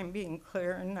know if I'm being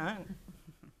clear or not.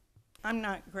 I'm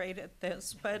not great at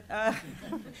this, but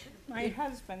my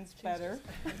husband's better.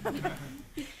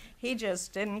 He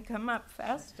just didn't come up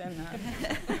fast enough.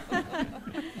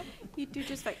 You do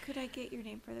just fine. Could I get your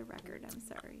name for the record? I'm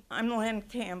sorry. I'm Lynn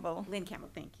Campbell. Lynn Campbell,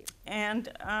 thank you. And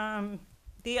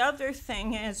the other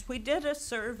thing is, we did a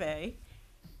survey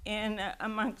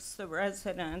amongst the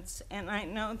residents, and I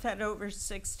know that over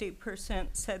 60%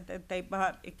 said that they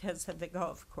bought because of the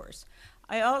golf course.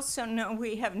 I also know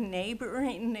we have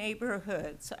neighboring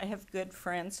neighborhoods. I have good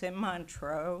friends in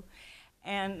Montreux,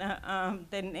 and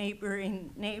the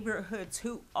neighboring neighborhoods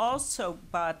who also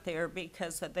bought there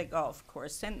because of the golf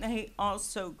course, and they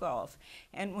also golf.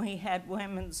 And we had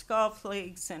women's golf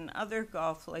leagues and other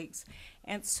golf leagues,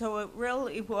 and so it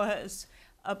really was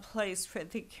a place for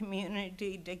the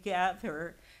community to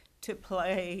gather, to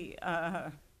play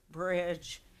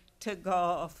bridge, to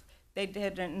golf. They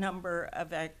did a number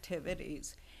of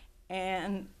activities,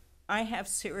 and I have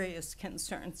serious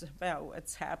concerns about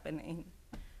what's happening.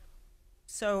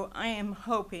 So I am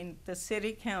hoping the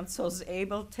city council's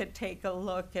able to take a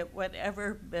look at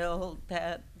whatever bill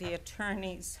that the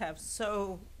attorneys have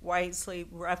so wisely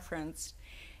referenced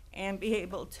and be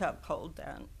able to uphold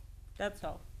that. That's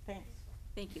all. Thanks.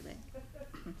 Thank you, Lynn.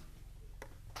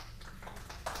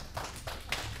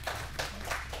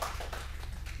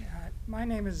 My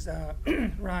name is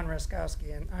Ron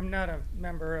Raskowski, and I'm not a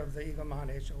member of the Eaglemont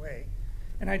HOA,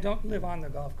 and I don't live on the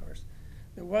golf course.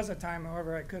 There was a time,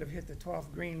 however, I could have hit the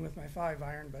 12th green with my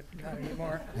 5-iron, but not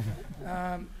anymore.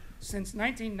 Since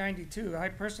 1992, I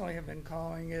personally have been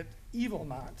calling it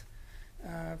Evilmont.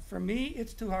 For me,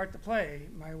 it's too hard to play.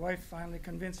 My wife finally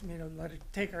convinced me to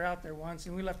take her out there once,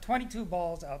 and we left 22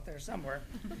 balls out there somewhere.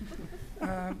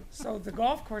 So the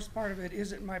golf course part of it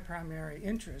isn't my primary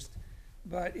interest,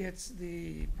 but it's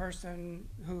the person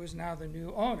who is now the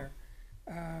new owner.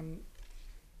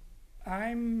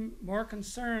 I'm more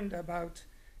concerned about,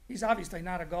 he's obviously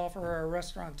not a golfer or a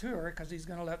restaurateur because he's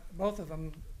going to let both of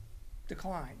them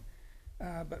decline.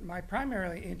 But my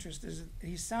primary interest is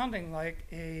he's sounding like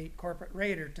a corporate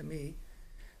raider to me,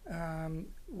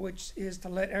 which is to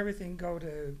let everything go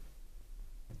to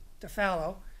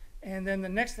fallow. And then the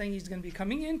next thing, he's going to be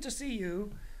coming in to see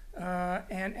you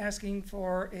and asking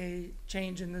for a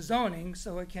change in the zoning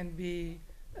so it can be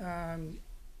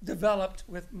developed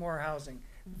with more housing.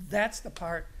 That's the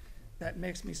part that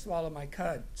makes me swallow my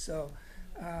cud. So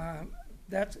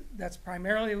that's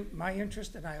primarily my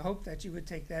interest, and I hope that you would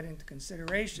take that into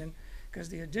consideration, because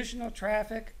the additional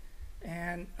traffic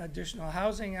and additional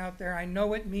housing out there, I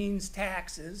know it means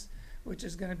taxes, which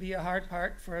is going to be a hard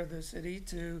part for the city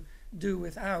to do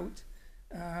without,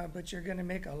 but you're going to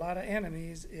make a lot of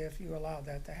enemies if you allow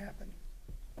that to happen.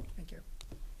 Thank you.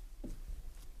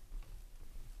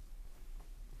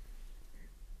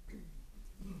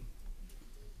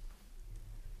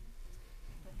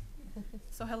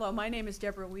 So hello, my name is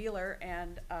Deborah Wheeler,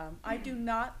 and I do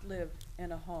not live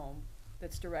in a home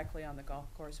that's directly on the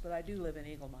golf course, but I do live in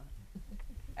Eaglemont.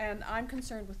 And I'm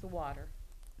concerned with the water.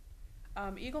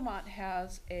 Eaglemont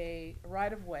has a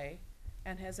right-of-way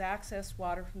and has accessed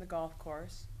water from the golf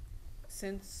course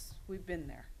since we've been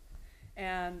there.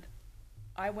 And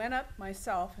I went up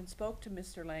myself and spoke to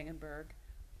Mr. Langenberg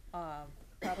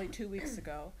probably 2 weeks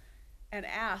ago and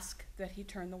asked that he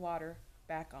turn the water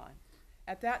back on.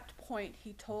 At that point,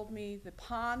 he told me the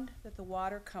pond that the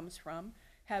water comes from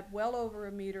had well over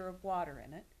 1 meter of water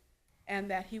in it, and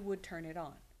that he would turn it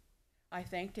on. I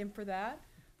thanked him for that.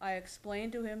 I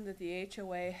explained to him that the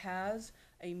HOA has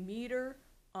a meter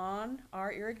on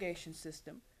our irrigation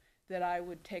system that I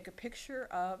would take a picture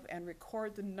of and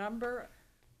record the number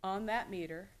on that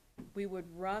meter. We would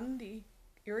run the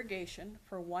irrigation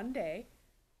for one day,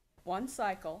 one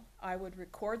cycle. I would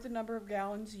record the number of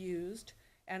gallons used,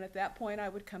 and at that point I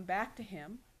would come back to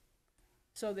him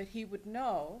so that he would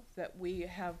know that we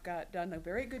have done a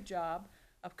very good job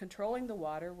of controlling the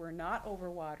water. We're not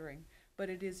overwatering, but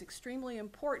it is extremely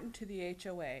important to the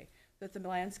HOA that the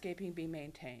landscaping be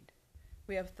maintained.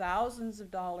 We have thousands of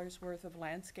dollars worth of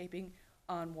landscaping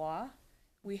on WA.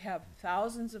 We have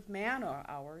thousands of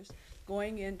man-hours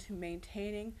going into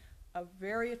maintaining a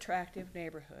very attractive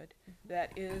neighborhood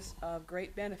that is of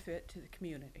great benefit to the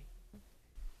community.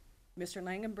 Mr.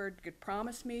 Langenberg had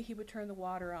promised me he would turn the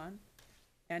water on,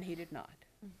 and he did not.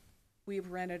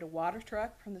 We've rented a water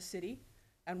truck from the city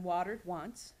and watered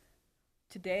once.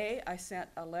 Today, I sent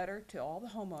a letter to all the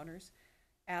homeowners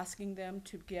asking them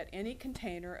to get any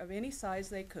container of any size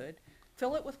they could,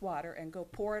 fill it with water, and go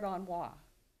pour it on WA,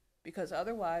 because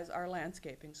otherwise our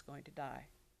landscaping's going to die.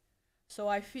 So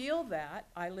I feel that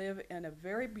I live in a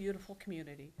very beautiful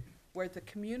community where the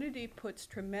community puts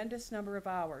tremendous number of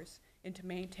hours into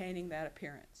maintaining that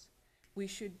appearance. We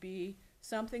should be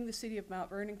something the city of Mount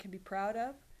Vernon can be proud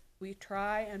of. We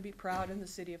try and be proud in the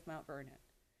city of Mount Vernon.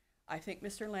 I think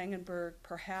Mr. Langenberg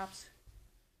perhaps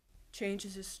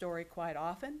changes his story quite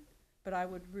often, but I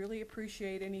would really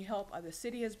appreciate any help.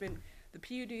 The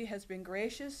PUD has been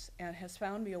gracious and has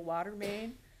found me a water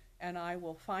main, and I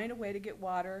will find a way to get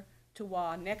water to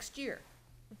WA next year.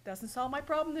 Doesn't solve my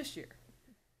problem this year.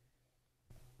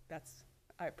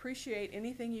 I appreciate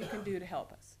anything you can do to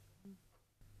help us.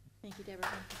 Thank you, Deborah.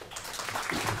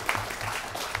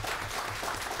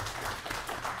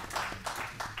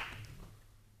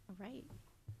 All right.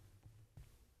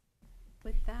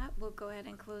 With that, we'll go ahead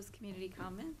and close community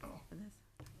comment for this.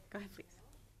 Go ahead, please.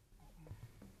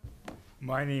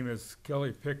 My name is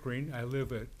Kelly Pickering. I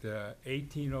live at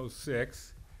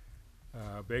 1806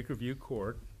 Bakerview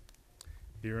Court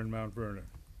here in Mount Vernon.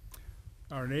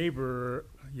 Our neighbor,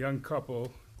 young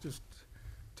couple, just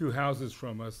 2 houses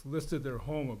from us, listed their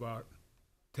home about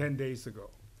 10 days ago.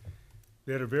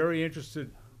 They had a very interested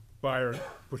buyer,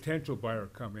 potential buyer,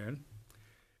 come in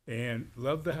and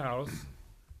loved the house,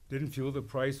 didn't feel the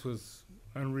price was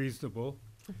unreasonable,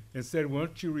 and said,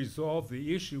 once you resolve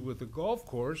the issue with the golf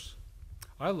course,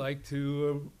 I'd like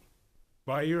to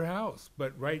buy your house.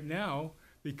 But right now,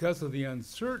 because of the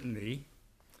uncertainty,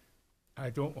 I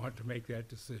don't want to make that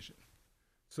decision.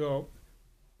 So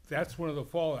that's one of the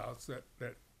fallouts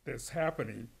that's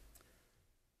happening.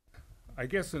 I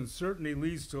guess uncertainty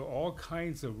leads to all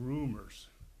kinds of rumors.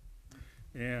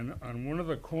 And on one of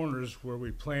the corners where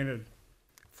we planted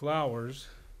flowers,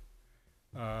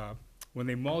 when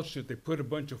they mulched it, they put a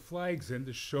bunch of flags in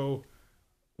to show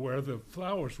where the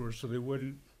flowers were so they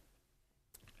wouldn't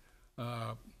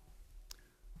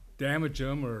damage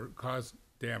them or cause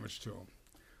damage to them.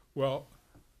 Well,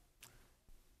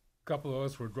 a couple of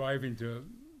us were driving to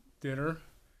dinner,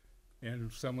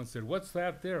 and someone said, "What's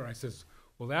that there?" I says,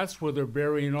 "Well, that's where they're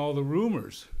burying all the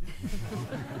rumors."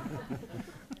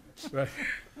 But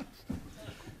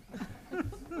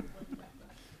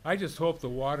I just hope the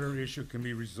water issue can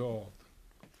be resolved.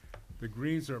 The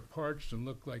greens are parched and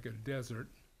look like a desert.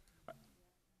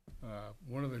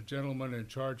 One of the gentlemen in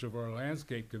charge of our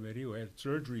landscape committee, who had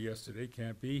surgery yesterday,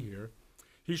 can't be here.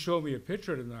 He showed me a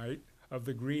picture tonight of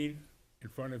the green in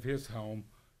front of his home.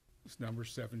 It's number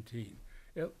 17.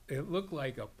 It looked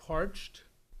like a parched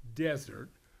desert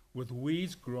with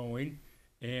weeds growing,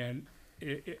 and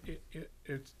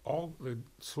it's all, the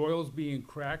soil's being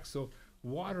cracked, so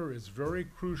water is very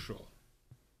crucial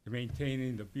to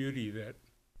maintaining the beauty that,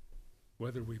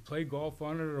 whether we play golf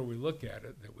on it or we look at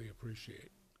it, that we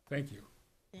appreciate. Thank you.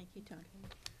 Thank you, Tony.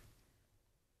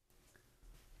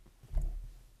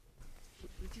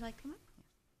 Would you like to come up?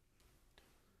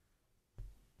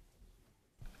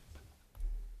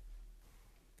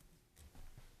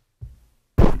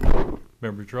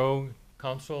 Member Joe,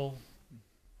 council,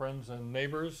 friends and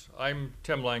neighbors. I'm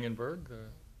Tim Langenberg,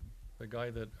 the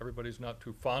guy that everybody's not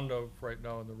too fond of right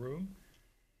now in the room.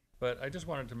 But I just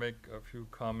wanted to make a few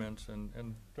comments,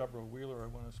 and Deborah Wheeler, I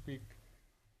want to speak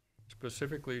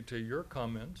specifically to your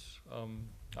comments.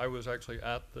 I was actually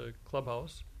at the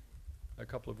clubhouse a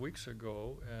couple of weeks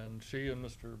ago, and she and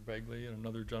Mr. Begley and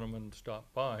another gentleman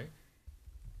stopped by,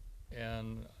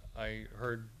 and I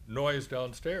heard noise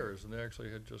downstairs, and they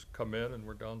actually had just come in and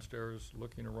were downstairs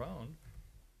looking around.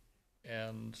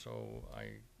 And so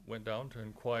I went down to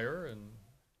inquire, and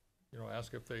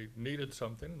asked if they needed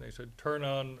something, and they said, turn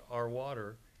on our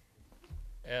water.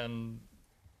 And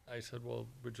I said, well,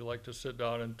 would you like to sit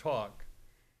down and talk?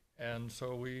 And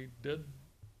so we did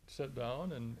sit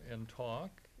down and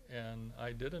talk, and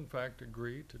I did in fact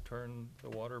agree to turn the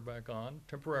water back on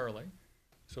temporarily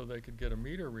so they could get a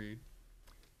meter read.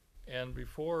 And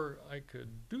before I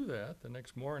could do that, the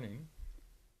next morning,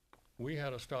 we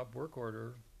had a stop work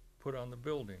order put on the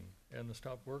building. And the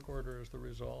stop work order is the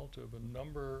result of a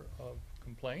number of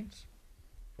complaints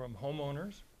from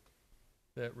homeowners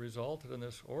that resulted in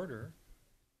this order.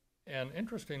 And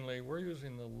interestingly, we're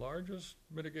using the largest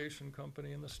mitigation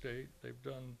company in the state. They've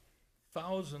done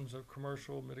thousands of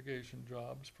commercial mitigation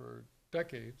jobs for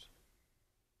decades.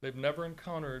 They've never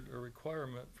encountered a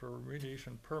requirement for a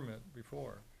remediation permit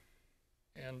before.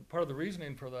 And part of the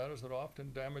reasoning for that is that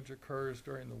often damage occurs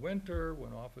during the winter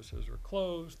when offices are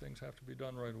closed, things have to be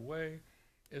done right away.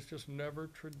 It's just never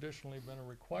traditionally been a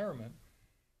requirement.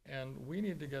 And we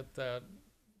need to get that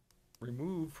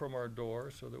removed from our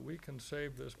door so that we can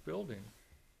save this building.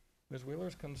 Ms.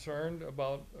 Wheeler's concerned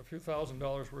about a few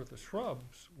 $1,000s worth of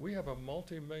shrubs. We have a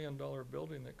multi-million-dollar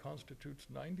building that constitutes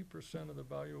 90% of the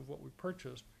value of what we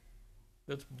purchased.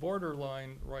 That's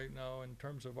borderline right now in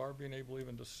terms of our being able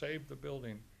even to save the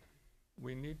building.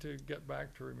 We need to get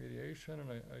back to remediation,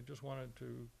 and I just wanted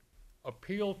to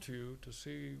appeal to you to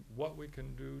see what we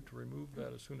can do to remove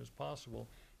that as soon as possible.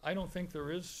 I don't think there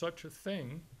is such a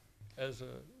thing as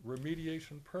a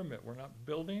remediation permit. We're not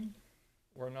building,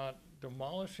 we're not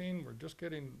demolishing, we're just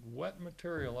getting wet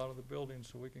material out of the building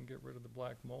so we can get rid of the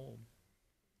black mold.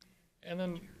 And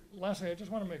then lastly, I just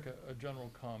want to make a general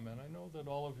comment. I know that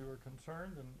all of you are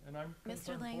concerned, and I'm Mr.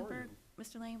 concerned for Langberg, you.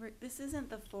 Mr. Langberg, this isn't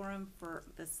the forum for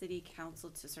the city council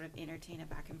to sort of entertain a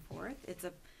back and forth. It's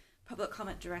a public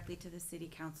comment directly to the city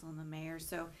council and the mayor.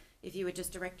 So if you would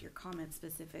just direct your comments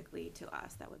specifically to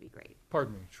us, that would be great.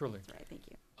 Pardon me, surely. That's all right, thank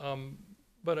you.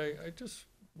 But I just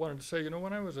wanted to say,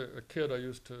 when I was a kid, I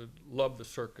used to love the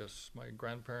circus. My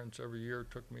grandparents every year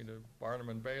took me to Barnum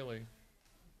and Bailey,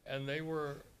 and they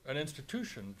were an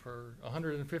institution for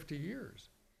 150 years.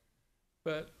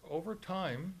 But over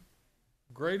time,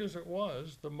 great as it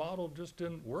was, the model just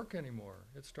didn't work anymore.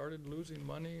 It started losing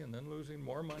money and then losing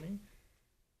more money.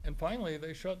 And finally,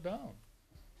 they shut down.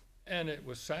 And it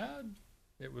was sad.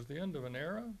 It was the end of an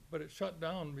era, but it shut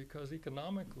down because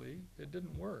economically it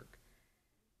didn't work.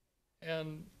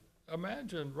 And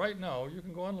imagine right now, you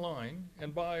can go online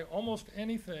and buy almost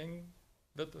anything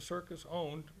that the circus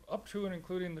owned, up to and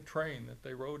including the train that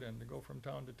they rode in to go from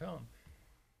town to town.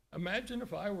 Imagine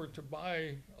if I were to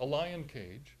buy a lion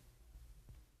cage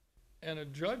and a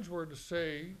judge were to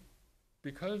say,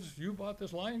 because you bought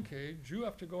this lion cage, you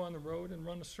have to go on the road and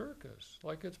run a circus.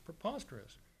 Like, it's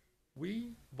preposterous.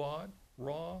 We bought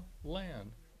raw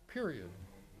land, period.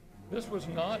 This was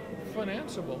not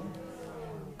financeable.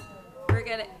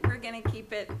 We're gonna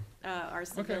keep it our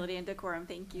civility and decorum.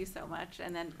 Thank you so much.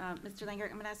 And then, Mr. Langer,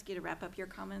 I'm gonna ask you to wrap up your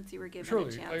comments. You were given a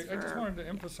Surely, chance I just wanted to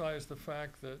emphasize the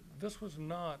fact that this was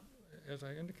not, as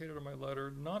I indicated in my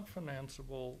letter, not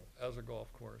financeable as a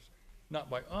golf course. Not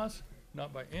by us,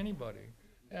 not by anybody.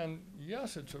 And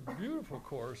yes, it's a beautiful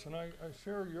course, and I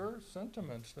share your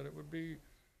sentiments that it would be,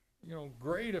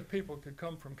 great if people could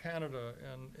come from Canada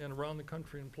and around the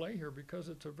country and play here, because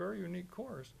it's a very unique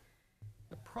course.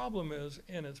 The problem is,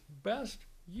 in its best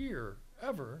year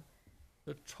ever,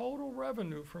 the total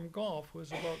revenue from golf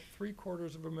was about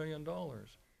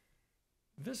 $750,000.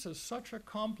 This is such a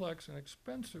complex and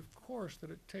expensive course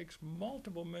that it takes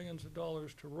multiple millions of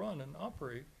dollars to run and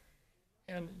operate,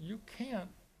 and you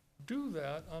can't do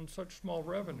that on such small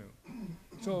revenue.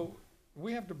 So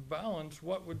we have to balance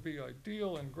what would be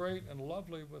ideal and great and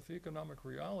lovely with the economic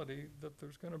reality that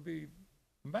there's going to be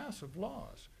massive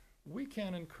loss. We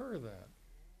can't incur that.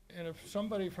 And if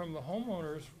somebody from the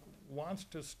homeowners wants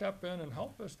to step in and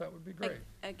help us, that would be great.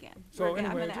 Again, So I'm anyway,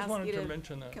 I gonna just ask wanted you to to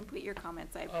mention that. complete your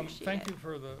comments. I appreciate it. Thank you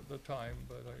for the time,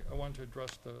 but I want to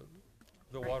address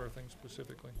the water thing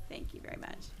specifically. Thank you very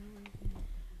much.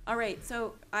 All right,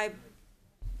 so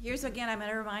here's again, I'm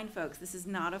gonna remind folks, this is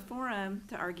not a forum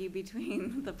to argue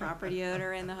between the property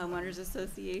owner and the homeowners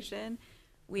association.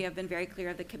 We have been very clear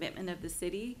of the commitment of the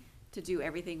city to do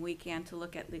everything we can to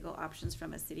look at legal options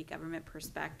from a city government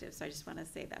perspective. So I just wanna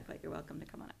say that, but you're welcome to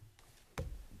come on up.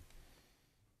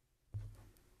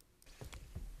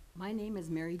 My name is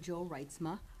Mary Jo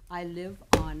Reitzma. I live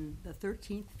on the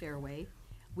 13th Fairway.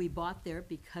 We bought there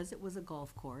because it was a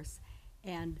golf course,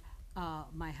 and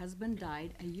my husband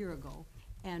died a year ago,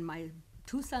 and my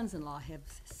two sons-in-law have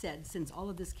said, since all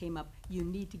of this came up, you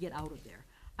need to get out of there.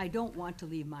 I don't want to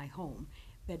leave my home,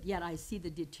 but yet I see the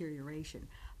deterioration.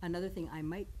 Another thing I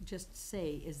might just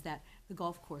say is that the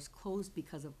golf course closed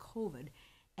because of COVID,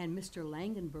 and Mr.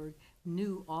 Langenberg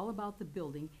knew all about the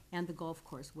building and the golf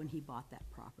course when he bought that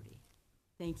property.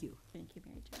 Thank you. Thank you,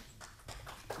 Mary Jo.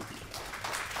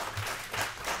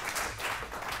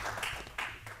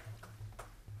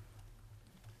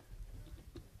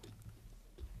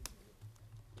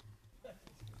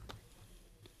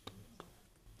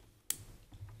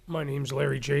 My name's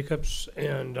Larry Jacobs,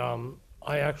 and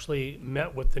I actually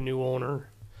met with the new owner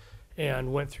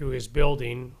and went through his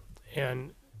building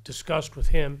and discussed with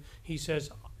him. He says,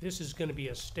 this is gonna be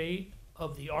a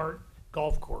state-of-the-art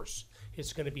golf course.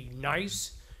 It's gonna be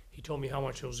nice. He told me how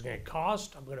much it was gonna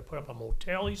cost. I'm gonna put up a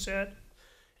motel, he said.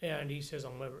 And he says,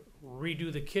 I'm gonna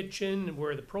redo the kitchen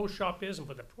where the pro shop is and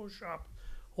put the pro shop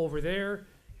over there.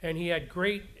 And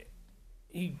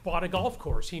he bought a golf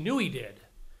course. He knew he did.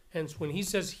 And when he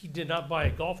says he did not buy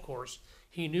a golf course,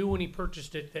 he knew when he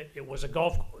purchased it that it was a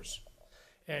golf course.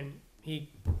 And he,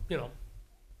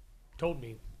 told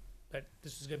me that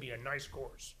this is gonna be a nice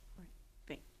course.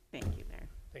 Thank you there.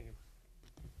 Thank you.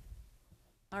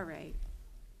 All right.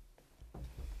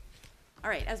 All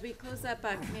right, as we close up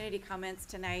community comments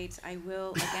tonight, I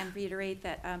will again reiterate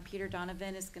that Peter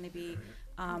Donovan is going to be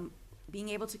being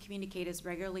able to communicate as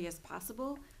regularly as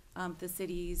possible the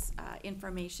city's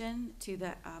information to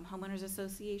the homeowners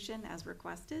association as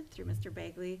requested through Mr.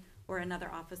 Bagley or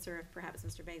another officer if perhaps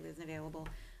Mr. Bagley isn't available.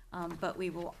 But we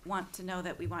will want to know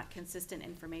that we want consistent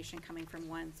information coming from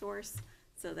one source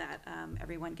so that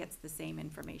everyone gets the same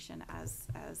information as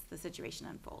the situation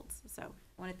unfolds. So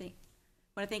I want to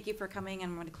thank you for coming, and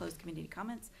I'm going to close community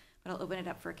comments, but I'll open it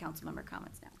up for council member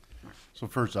comments now. So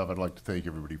first off, I'd like to thank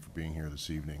everybody for being here this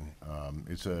evening.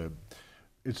 It's a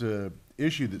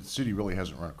issue that the city really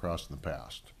hasn't run across in the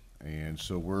past, and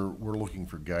so we're looking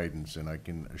for guidance. And I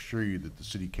can assure you that the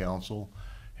city council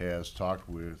has talked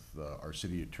with our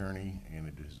city attorney, and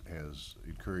it has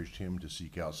encouraged him to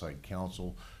seek outside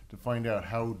counsel to find out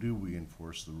how do we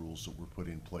enforce the rules that were put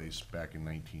in place back in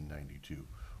 1992.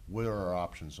 What are our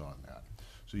options on that?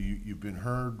 So you've been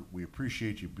heard. We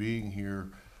appreciate you being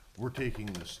here. We're taking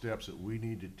the steps that we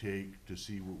need to take to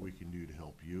see what we can do to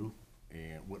help you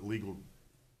and what legal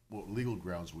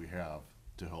grounds we have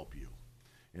to help you.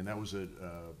 And that was at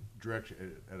a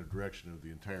direction of the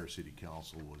entire city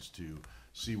council, was to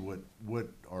see what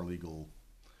our legal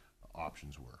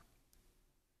options were.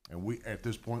 And at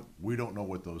this point, we don't know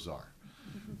what those are.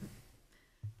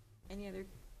 Any other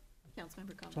council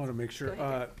member comments? I want to make sure Go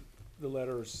ahead. the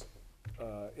letters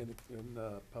in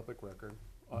the public record,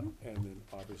 and then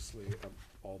obviously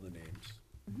all the names,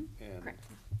 and Correct.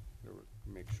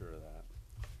 make sure of that.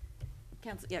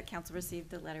 Council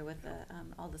received the letter with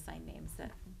all the signed names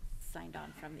that signed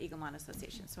on from the Eaglemont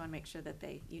Association, so I want to make sure that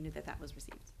you knew that was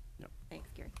received. Yep. Thanks,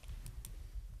 Gary.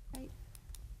 Right.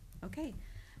 Okay.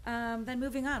 Then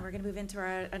moving on, we're going to move into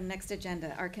our next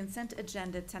agenda. Our consent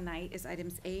agenda tonight is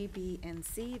items A, B, and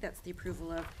C. That's the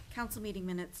approval of council meeting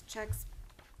minutes, checks,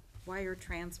 wire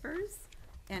transfers,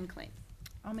 and claims.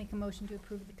 I'll make a motion to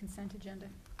approve the consent agenda.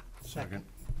 Second.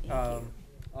 Thank you.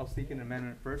 I'll seek an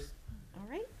amendment first. All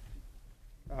right.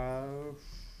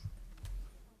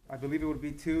 I believe it would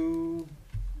be to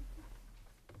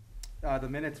the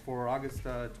minutes for August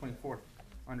 24th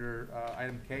under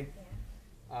item K.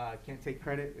 Can't take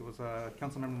credit. It was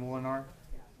Councilmember Molinar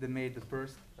that made the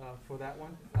first for that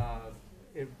one.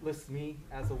 It lists me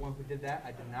as the one who did that.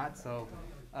 I did not, so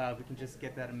we can just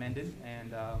get that amended,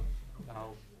 and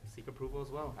I'll seek approval as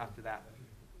well after that.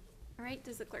 All right,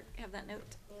 does the clerk have that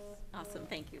note? Awesome,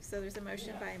 thank you. So there's a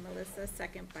motion by Melissa,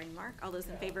 second by Mark. All those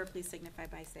in favor, please signify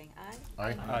by saying aye.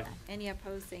 Aye. Aye. Any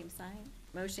opposed, same sign.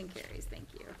 Motion carries, thank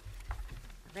you. All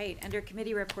right, under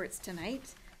committee reports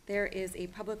tonight, there is a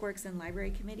Public Works and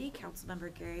Library Committee.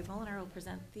 Councilmember Gary Molinar will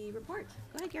present the report.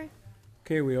 Go ahead, Gary.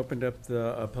 Okay, we opened up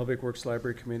the Public Works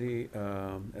Library Committee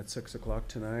at 6 o'clock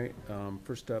tonight.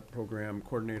 First up, Program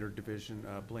Coordinator Division,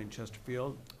 Blaine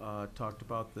Chesterfield, talked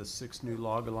about the 6 new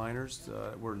log aligners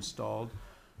that were installed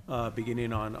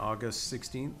beginning on August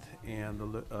 16th, and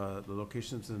the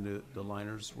locations in the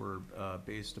liners were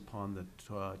based upon the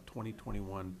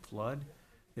 2021 flood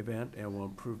event, and will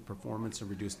improve performance and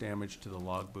reduce damage to the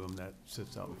log boom that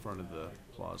sits out in front of the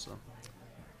plaza.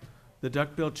 The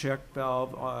duckbill check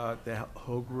valve at the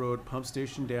Hogue Road pump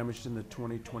station damaged in the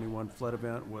 2021 flood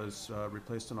event was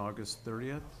replaced on August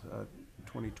 30th,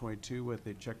 2022 with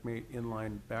a Checkmate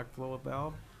inline backflow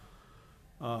valve.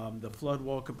 The flood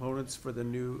wall components for the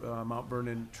new Mount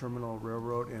Vernon Terminal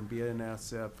Railroad and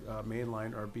BNSF main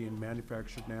line are being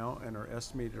manufactured now and are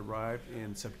estimated to arrive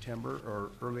in September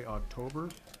or early October.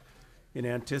 In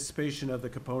anticipation of the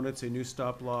components, a new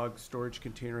stop log storage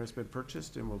container has been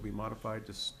purchased and will be modified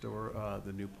to store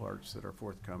the new parts that are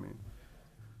forthcoming.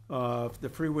 The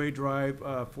Freeway Drive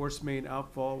force main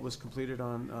outfall was completed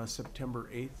on September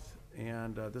 8th,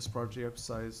 and this project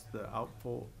emphasized the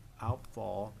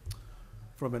outfall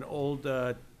from an old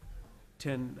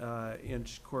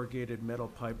 10-inch corrugated metal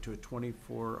pipe to a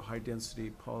 24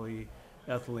 high-density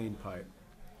polyethylene pipe.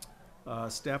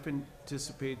 Staff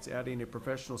anticipates adding a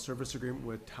professional service agreement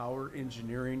with Tower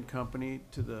Engineering Company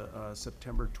to the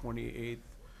September 28th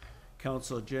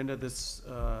council agenda. This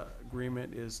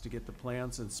agreement is to get the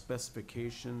plans and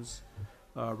specifications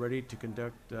ready to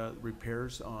conduct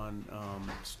repairs on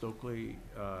Stokely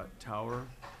Tower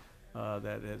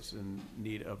that is in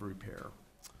need of repair.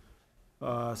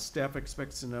 Staff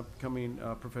expects an upcoming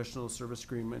professional service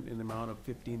agreement in the amount of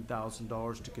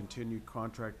 $15,000 to continue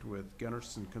contract with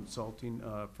Gunnarsson Consulting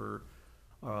for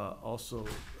also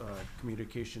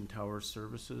communication tower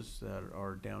services that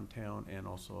are downtown and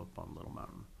also up on Little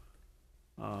Mountain.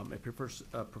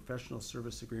 A professional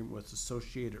service agreement with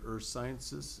Associated Earth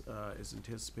Sciences is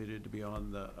anticipated to be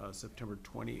on the September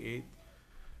 28th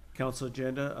council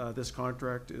agenda. This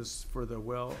contract is for the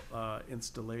well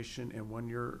installation and 1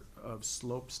 year of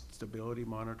slope stability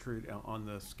monitoring on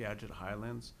the Skagit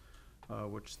Highlands,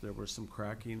 which there was some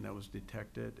cracking that was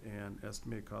detected, and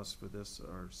estimated costs for this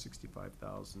are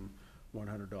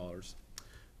 $65,100.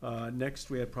 Next,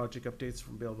 we had project updates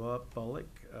from Bill Bullock.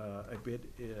 A bid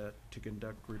to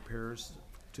conduct repairs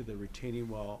to the retaining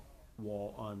wall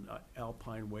on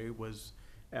Alpine Way was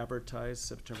advertised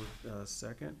September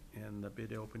 2nd, and the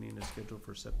bid opening is scheduled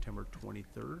for September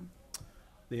 23rd.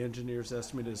 The engineer's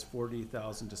estimate is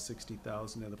 $40,000 to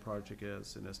 $60,000, and the project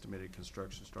has an estimated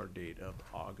construction start date of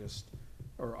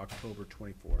October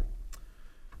 24th.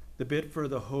 The bid for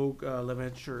the Hogue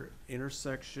Leventure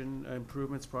intersection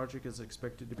improvements project is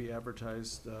expected to be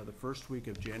advertised the first week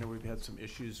of January. We've had some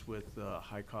issues with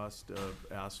high cost of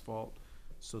asphalt,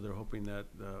 so they're hoping that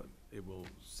it will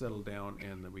settle down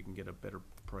and that we can get a better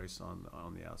price on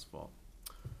the asphalt.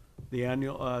 The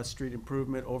annual street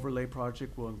improvement overlay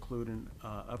project will include an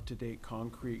up-to-date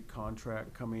concrete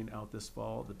contract coming out this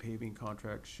fall. The paving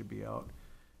contract should be out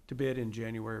to bid in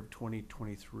January of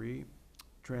 2023.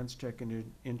 Transtech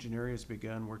Engineering has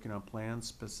begun working on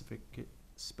plans,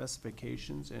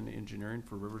 specifications, and engineering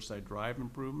for Riverside Drive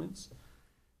improvements.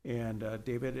 And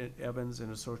David Evans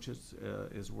and Associates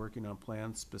is working on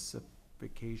plans,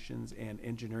 specifications, and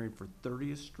engineering for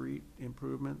 30th Street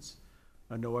improvements.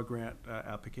 A NOAA grant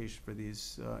application for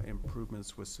these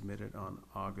improvements was submitted on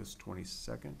August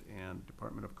 22nd, and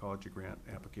Department of Ecology grant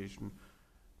application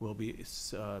will be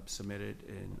submitted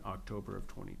in October of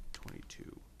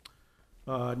 2022.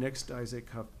 Next, Isaac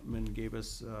Huffman gave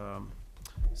us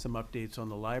some updates on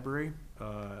the library.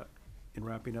 In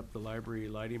wrapping up the library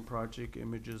lighting project,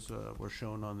 images were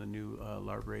shown on the new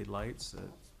library lights.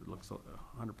 It looks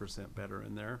 100% better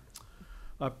in there.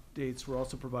 Updates were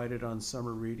also provided on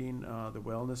summer reading, the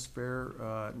wellness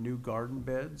fair, new garden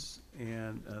beds,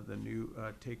 and the new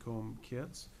take-home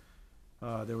kits.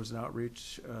 There was an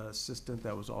outreach assistant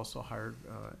that was also hired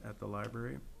at the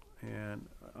library. And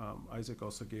Isaac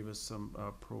also gave us some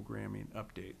programming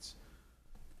updates.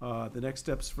 The next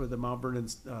steps for the Mount Vernon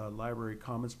Library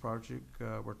Commons project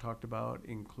were talked about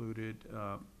included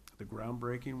the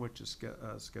groundbreaking, which is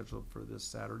scheduled for this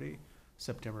Saturday,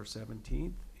 September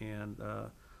 17th. And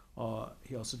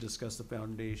he also discussed the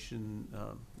foundation,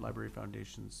 Library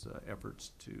Foundation's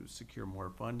efforts to secure more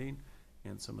funding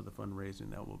and some of the fundraising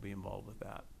that will be involved with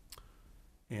that.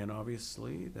 And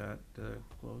obviously, that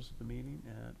closed the meeting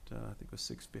at, I think it was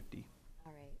 6:50.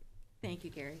 All right. Thank you,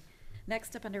 Gary.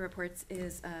 Next up under reports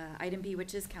is item B,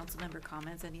 which is council member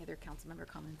comments. Any other council member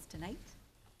comments tonight?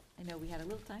 I know we had a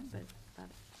little time, but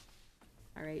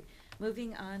all right.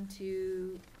 Moving on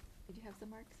to, did you have some,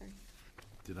 Mark? Sorry.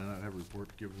 Did I not have a report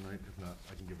to give tonight? If not,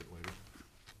 I can give it later.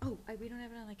 Oh, we don't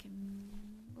have it on.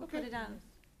 We'll put it on.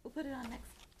 We'll put it on next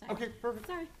time. Okay, perfect.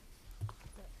 Sorry.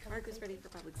 Mark was ready for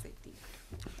public safety.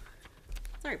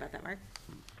 Sorry about that, Mark.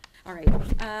 All right,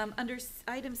 under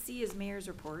item C is mayor's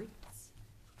reports.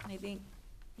 And I think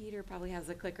Peter probably has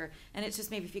a clicker. And it's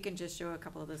just maybe if you can just show a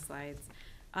couple of the slides.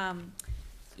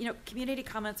 You know, community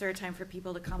comments are a time for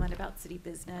people to comment about city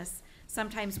business.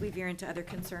 Sometimes we veer into other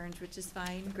concerns, which is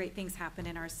fine. Great things happen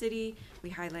in our city. We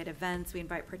highlight events, we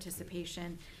invite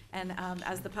participation. And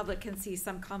as the public can see,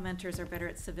 some commenters are better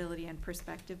at civility and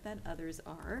perspective than others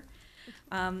are.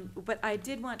 But I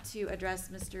did want to address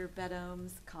Mr.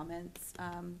 Bedome's comments.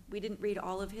 We didn't read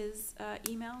all of his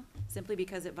email simply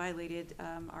because it violated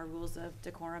our rules of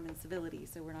decorum and civility,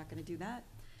 so we're not going to do that.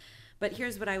 But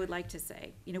here's what I would like to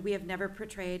say. You know, we have never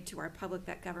portrayed to our public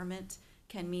that government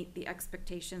can meet the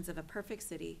expectations of a perfect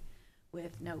city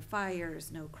with no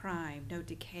fires, no crime, no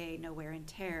decay, no wear and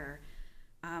tear.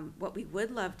 What we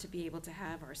would love to be able to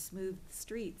have are smooth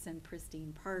streets and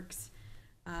pristine parks.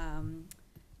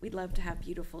 We'd love to have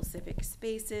beautiful civic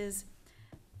spaces,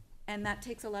 and that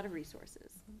takes a lot of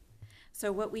resources.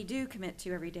 So what we do commit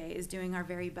to every day is doing our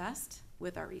very best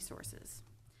with our resources.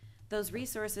 Those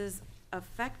resources'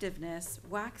 effectiveness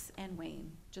wax and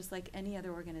wane, just like any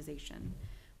other organization.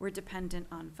 We're dependent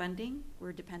on funding,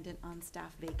 we're dependent on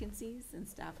staff vacancies and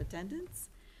staff attendance,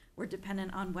 we're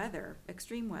dependent on weather,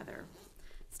 extreme weather.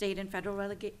 State and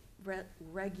federal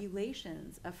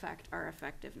regulations affect our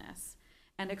effectiveness,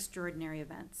 and extraordinary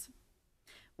events.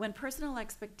 When personal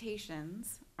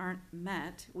expectations aren't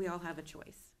met, we all have a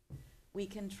choice. We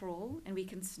can troll and we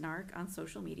can snark on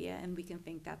social media and we can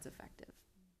think that's effective.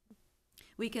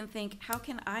 We can think, how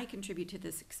can I contribute to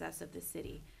the success of the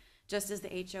city? Just as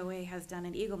the HOA has done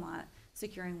in Eaglemont,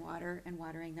 securing water and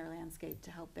watering their landscape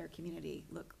to help their community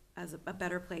look as a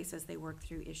better place as they work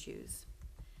through issues.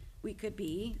 We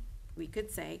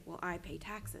could say, well, I pay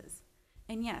taxes.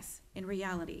 And yes, in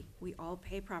reality, we all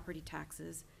pay property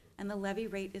taxes, and the levy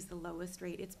rate is the lowest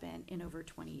rate it's been in over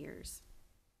 20 years.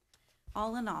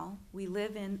 All in all, we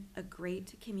live in a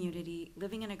great community.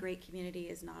 Living in a great community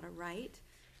is not a right.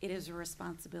 It is a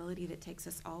responsibility that takes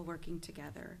us all working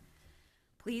together.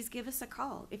 Please give us a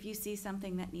call if you see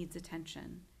something that needs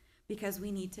attention, because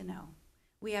we need to know.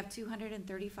 We have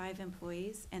 235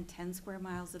 employees and 10 square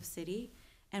miles of city,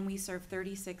 and we serve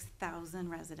 36,000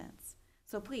 residents.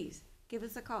 So please, give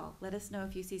us a call. Let us know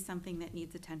if you see something that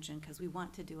needs attention, because we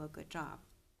want to do a good job.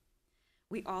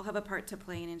 We all have a part to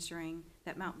play in ensuring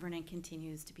that Mount Vernon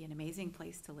continues to be an amazing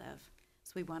place to live.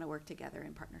 So we want to work together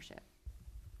in partnership.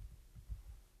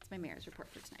 That's my mayor's report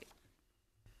for tonight.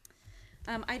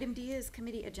 Item D is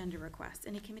committee agenda requests.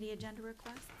 Any committee agenda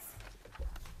requests?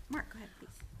 Mark, go ahead,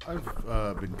 please.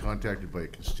 I've been contacted by a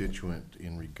constituent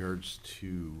in regards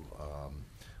to,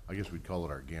 I guess we'd call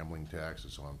it our gambling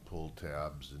taxes on pull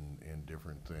tabs and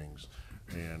different things.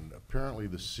 And apparently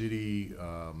the city,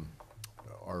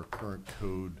 our current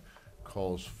code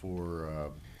calls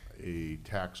for a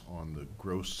tax on the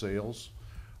gross sales.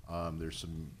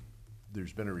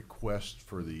 There's been a request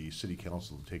for the city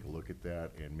council to take a look at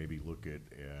that and maybe look at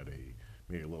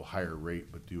maybe a little higher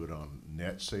rate, but do it on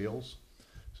net sales.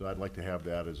 So I'd like to have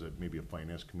that as maybe a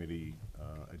finance committee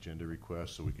agenda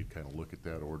request, so we could kind of look at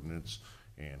that ordinance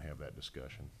and have that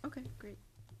discussion. Okay, great.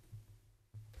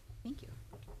 Thank you.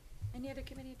 Any other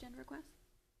committee agenda requests?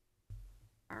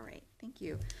 All right, thank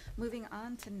you. Moving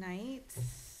on tonight,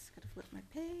 gotta flip my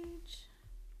page.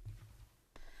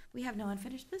 We have no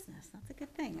unfinished business. That's a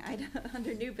good thing.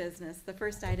 Under new business, the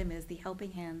first item is the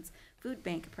Helping Hands Food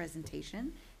Bank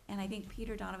presentation, and I think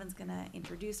Peter Donovan's gonna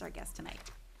introduce our guest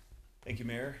tonight. Thank you,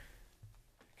 Mayor.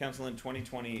 Council, in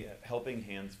 2020, Helping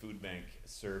Hands Food Bank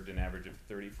served an average of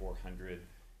 3,400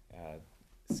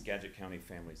 Skagit County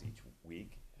families each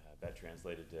week. That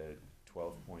translated to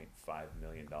 $12.5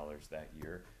 million that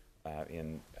year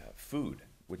in food,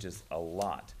 which is a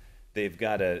lot. They've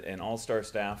got an all-star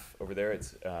staff over there.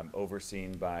 It's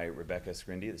overseen by Rebecca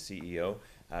Scrindy, the CEO,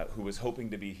 who was hoping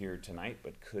to be here tonight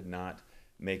but could not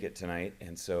make it tonight.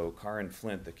 And so Karen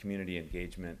Flint, the community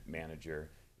engagement manager,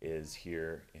 is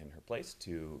here in her place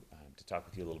to talk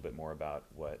with you a little bit more about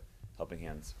what Helping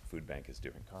Hands Food Bank is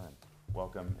doing. Karen,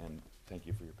 welcome, and thank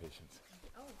you for your patience.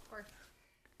 Oh, of course.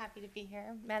 Happy to be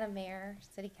here. Madam Mayor,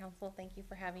 City Council, thank you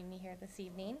for having me here this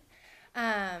evening.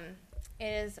 It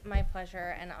is my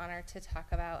pleasure and honor to talk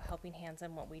about Helping Hands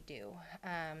and what we do.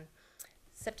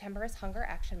 September is Hunger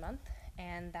Action Month,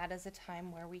 and that is a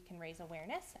time where we can raise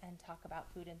awareness and talk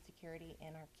about food insecurity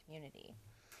in our community.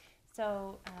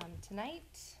 So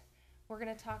tonight, we're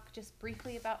going to talk just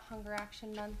briefly about Hunger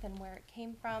Action Month and where it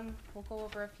came from. We'll go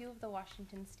over a few of the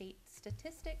Washington State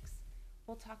statistics.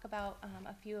 We'll talk about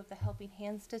a few of the Helping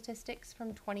Hands statistics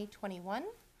from 2021.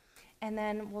 And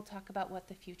then we'll talk about what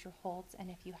the future holds. And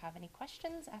if you have any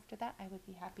questions after that, I would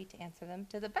be happy to answer them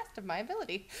to the best of my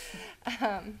ability.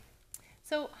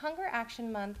 So Hunger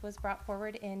Action Month was brought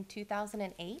forward in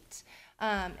 2008,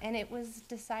 and it was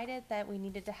decided that we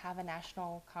needed to have a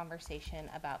national conversation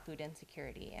about food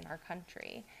insecurity in our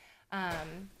country.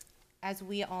 As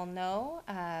we all know,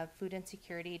 food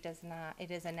insecurity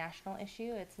it is a national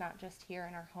issue. It's not just here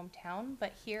in our hometown,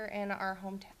 but here in our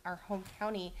home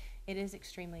county, it is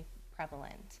extremely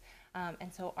prevalent.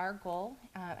 And so our goal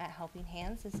at Helping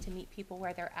Hands is to meet people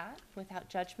where they're at without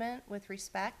judgment, with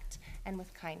respect, and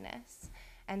with kindness.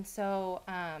 And so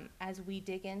as we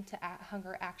dig into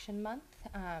Hunger Action Month,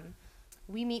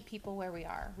 we meet people where we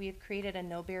are. We have created a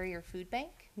no barrier food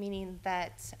bank, meaning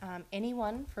that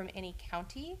anyone from any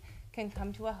county can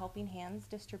come to a Helping Hands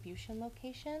distribution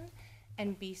location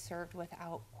and be served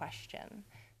without question.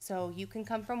 So you can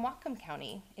come from Whatcom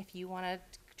County if you want to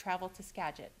travel to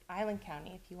Skagit, Island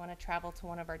County if you want to travel to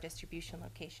one of our distribution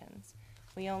locations.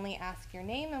 We only ask your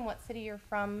name and what city you're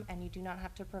from, and you do not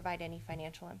have to provide any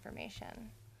financial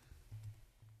information.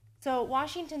 So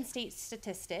Washington state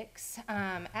statistics,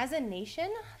 as a nation,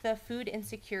 the food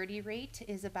insecurity rate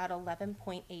is about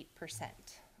 11.8%.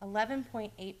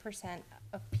 11.8%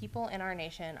 of people in our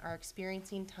nation are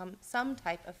experiencing some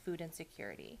type of food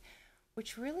insecurity,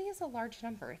 which really is a large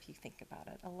number if you think about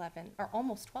it, 11 or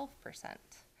almost 12%.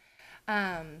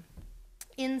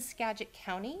 In Skagit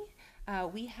County,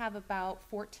 we have about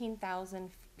 14,000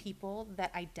 people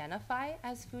that identify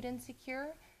as food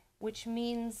insecure, which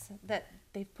means that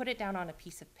they've put it down on a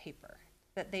piece of paper,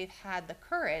 that they've had the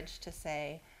courage to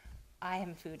say, I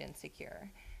am food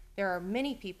insecure. There are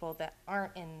many people that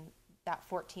aren't in that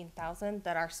 14,000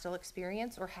 that are still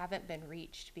experienced or haven't been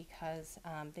reached because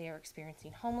they are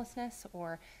experiencing homelessness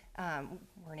or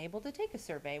weren't able to take a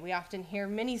survey. We often hear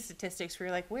many statistics where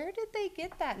you're like, where did they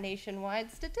get that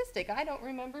nationwide statistic? I don't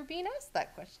remember being asked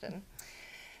that question.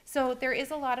 So there is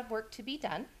a lot of work to be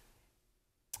done.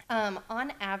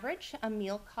 On average, a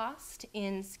meal cost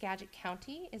in Skagit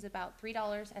County is about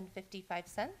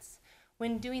 $3.55.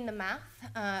 When doing the math,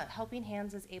 Helping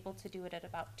Hands is able to do it at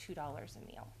about $2 a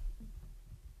meal.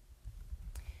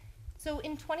 So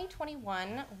in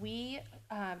 2021, we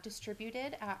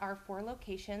distributed at our 4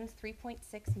 locations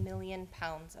 3.6 million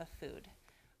pounds of food.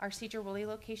 Our Cedar Woolley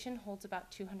location holds about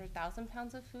 200,000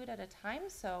 pounds of food at a time.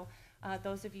 So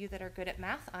those of you that are good at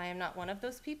math, I am not one of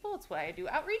those people. It's why I do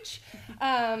outreach.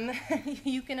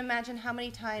 You can imagine how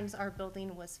many times our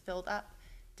building was filled up,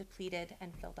 depleted,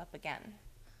 and filled up again.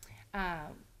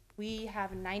 We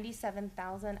have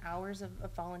 97,000 hours of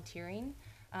volunteering.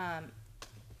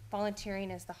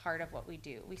 Volunteering is the heart of what we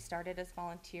do. We started as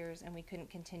volunteers and we couldn't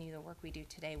continue the work we do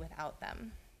today without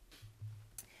them.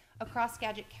 Across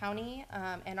Skagit County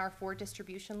and our 4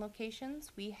 distribution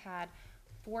locations, we had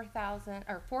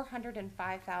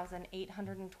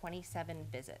 405,827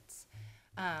 visits.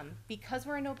 Because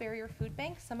we're a no barrier food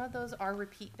bank, some of those are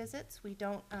repeat visits. We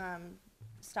don't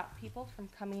stop people from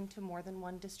coming to more than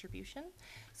one distribution.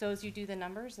 So as you do the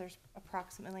numbers, there's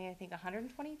approximately, I think,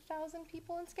 120,000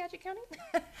 people in Skagit County.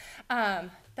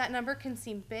 That number can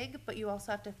seem big, but you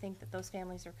also have to think that those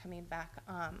families are coming back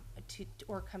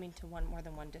or coming to more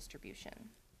than one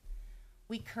distribution.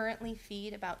 We currently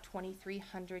feed about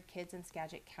 2,300 kids in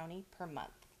Skagit County per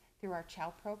month through our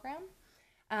CHOW program.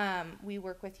 We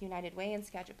work with United Way and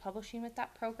Skagit Publishing with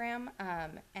that program,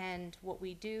 and what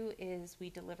we do is we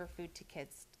deliver food to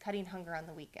kids, cutting hunger on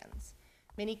the weekends.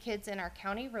 Many kids in our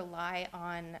county rely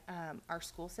on our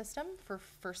school system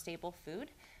for stable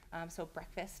food, so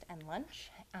breakfast and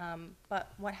lunch.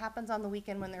 But what happens on the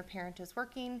weekend when their parent is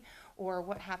working, or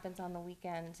what happens on the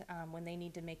weekend when they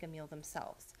need to make a meal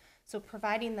themselves? So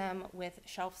providing them with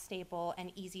shelf-stable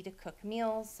and easy-to-cook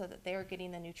meals so that they're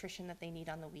getting the nutrition that they need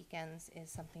on the weekends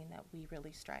is something that we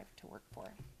really strive to work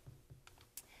for.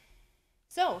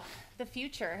 So, the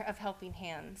future of Helping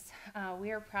Hands.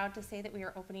 We are proud to say that we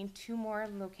are opening 2 more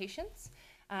locations.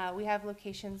 We have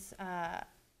locations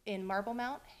in Marble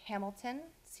Mount, Hamilton,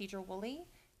 Cedar Woolley,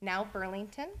 now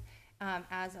Burlington,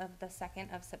 as of the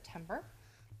 2nd of September.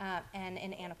 And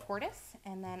in Anacortes,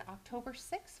 and then October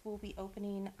 6th we'll be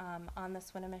opening on the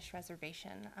Swinomish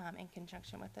Reservation in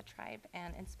conjunction with the tribe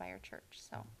and Inspire Church.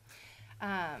 So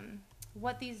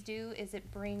what these do is it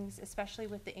brings, especially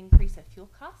with the increase of fuel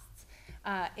costs,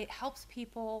 it helps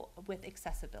people with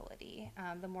accessibility.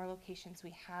 The more locations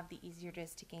we have, the easier it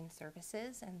is to gain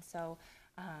services, and so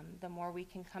the more we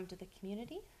can come to the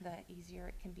community, the easier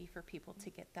it can be for people to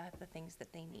get the things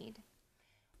that they need.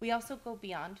 We also go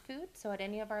beyond food, so at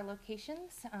any of our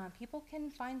locations, people can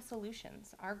find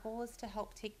solutions. Our goal is to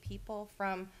help take people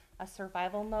from a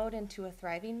survival mode into a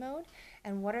thriving mode,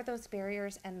 and what are those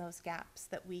barriers and those gaps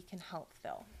that we can help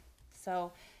fill.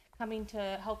 So coming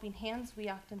to Helping Hands, we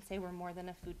often say we're more than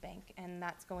a food bank, and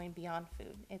that's going beyond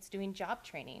food. It's doing job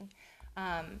training.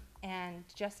 And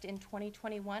just in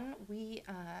 2021, we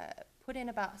put in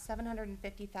about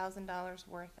 $750,000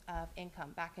 worth of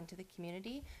income back into the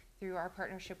community through our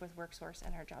partnership with WorkSource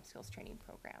and our job skills training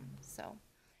program. So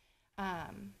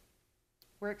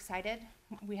we're excited.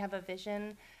 We have a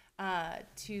vision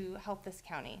to help this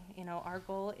county. You know, our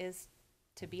goal is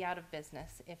to be out of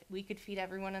business. If we could feed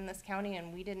everyone in this county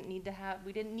and we didn't need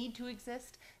to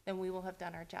exist, then we will have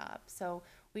done our job. So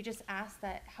we just ask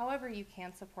that however you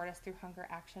can support us through Hunger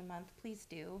Action Month, please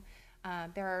do.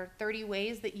 There are 30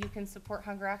 ways that you can support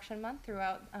Hunger Action Month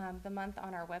throughout the month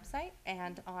on our website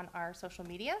and on our social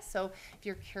media. So if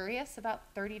you're curious about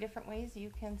 30 different ways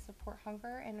you can support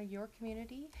hunger in your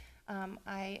community,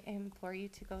 I implore you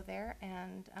to go there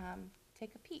and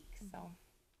take a peek. So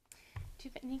do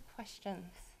you have any questions?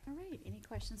 All right, any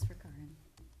questions for Karen?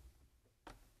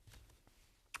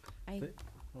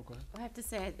 I have to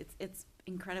say, it's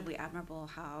incredibly admirable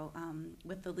how,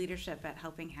 with the leadership at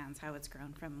Helping Hands, how it's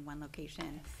grown from one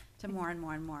location to more and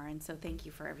more and more. And so thank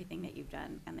you for everything that you've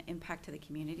done and the impact to the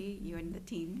community, you and the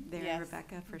team there, Yes.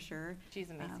 Rebecca, for sure. She's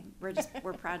amazing.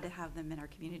 We're proud to have them in our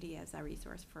community as a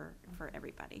resource for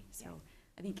everybody. So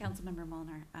I think Councilmember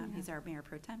Molnar, he's our Mayor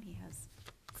Pro Tem, he has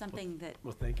something that,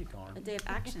 Well, thank you, Karen. a day of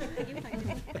action that you'd like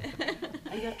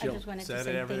to I just wanted to Said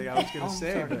say everything I thank was you.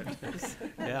 gonna say, Oh,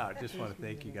 but, yeah, I just wanna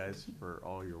thank you guys for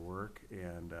all your work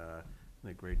and,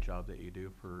 the great job that you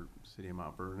do for City of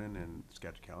Mount Vernon and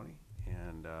Skagit County.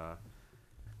 And,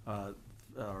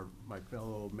 my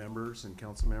fellow members and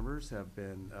council members have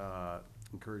been,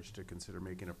 encouraged to consider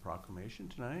making a proclamation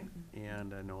tonight.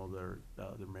 And I know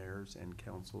the mayors and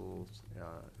councils,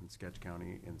 in Skagit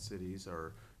County and cities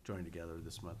are joined together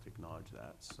this month to acknowledge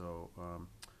that. So,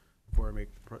 before I make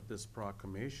this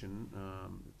proclamation,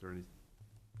 is there any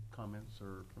comments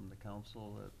or from the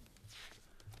council that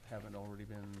haven't already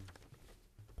been?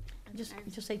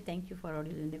 Just say thank you for all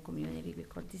you do in the community,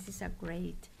 because this is a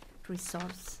great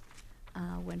resource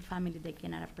when family they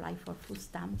cannot apply for food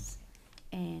stamps,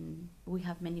 and we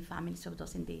have many families of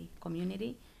those in the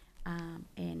community,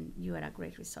 and you are a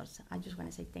great resource. I just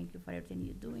want to say thank you for everything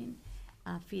you're doing,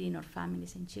 feeding our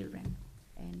families and children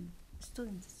and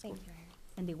students at school. Thank you.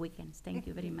 And the weekends. Thank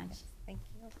you very much. Thank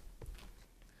you.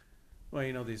 Well,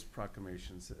 you know, these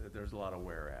proclamations, there's a lot of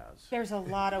whereas. There's a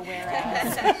lot of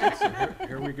whereas. So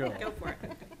here we go. Go for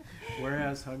it.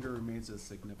 Whereas hunger remains a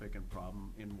significant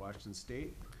problem in Washington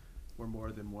State, where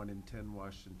more than 1 in 10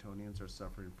 Washingtonians are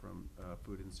suffering from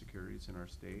food insecurities in our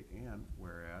state, and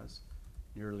whereas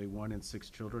nearly 1 in 6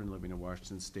 children living in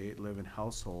Washington State live in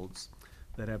households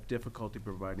that have difficulty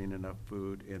providing enough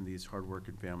food, and these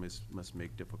hardworking families must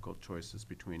make difficult choices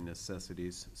between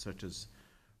necessities such as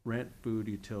rent, food,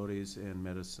 utilities, and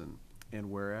medicine.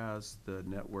 And whereas the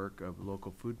network of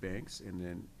local food banks and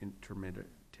then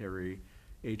intermediary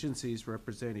agencies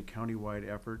represent a countywide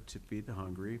effort to feed the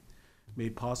hungry,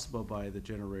 made possible by the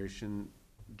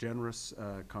generous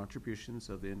contributions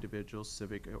of the individuals,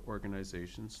 civic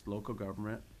organizations, local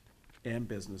government, and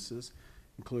businesses,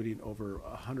 including over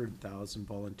 100,000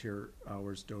 volunteer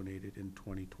hours donated in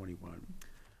 2021.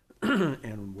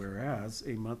 And whereas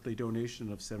a monthly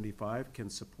donation of $75 can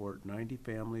support 90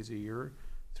 families a year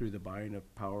through the buying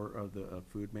of power of the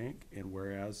food bank, and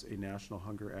whereas a National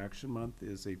Hunger Action Month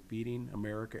is a Feeding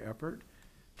America effort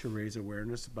to raise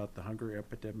awareness about the hunger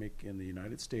epidemic in the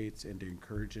United States and to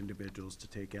encourage individuals to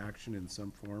take action in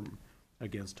some form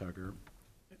against hunger.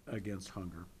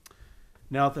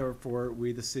 Now therefore,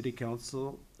 we, the City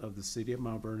Council of the City of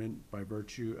Mount Vernon, by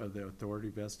virtue of the authority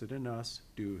vested in us,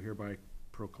 do hereby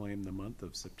proclaim the month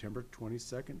of September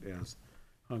 22nd as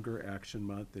Hunger Action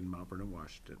Month in Mount Vernon,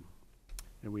 Washington.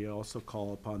 And we also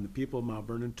call upon the people of Mount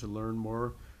Vernon to learn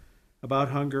more about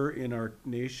hunger in our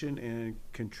nation and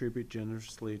contribute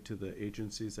generously to the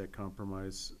agencies that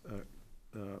comprise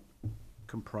the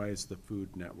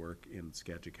Food Network in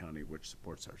Skagit County, which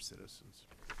supports our citizens.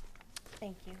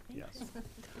 Thank you. Yes.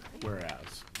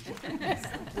 Whereas.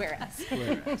 Whereas.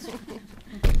 Whereas.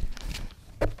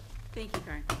 Thank you,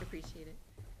 Karen, appreciate it.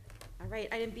 All right,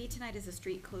 item B tonight is a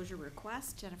street closure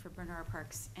request. Jennifer Berner, our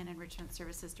Parks and Enrichment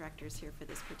Services Director, is here for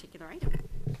this particular item.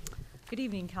 Good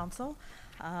evening, Council.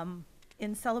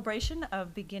 In celebration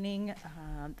of beginning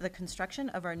the construction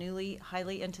of our newly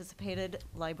highly anticipated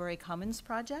Library Commons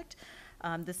project,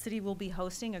 the city will be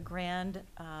hosting a grand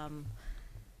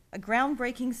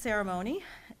ceremony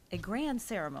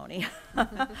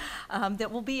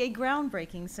that will be a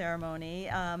groundbreaking ceremony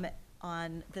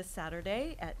on this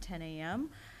Saturday at 10 a.m.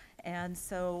 And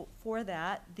so for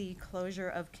that, the closure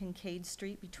of Kincaid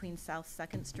Street between South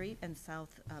 2nd Street and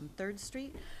South 3rd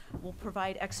Street will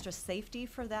provide extra safety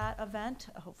for that event,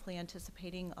 hopefully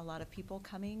anticipating a lot of people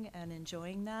coming and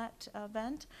enjoying that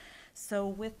event. So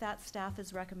with that, staff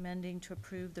is recommending to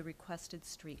approve the requested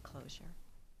street closure.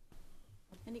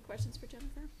 Any questions for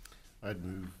Jennifer? I'd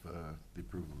move the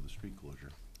approval of the street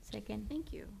closure. Second.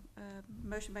 Thank you.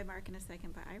 Motion by Mark and a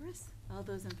second by Iris. All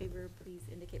those in favor, please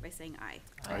indicate by saying aye.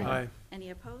 Aye. Aye.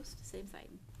 Any opposed? Same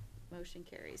sign. Motion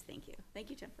carries. Thank you. Thank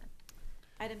you, Jennifer.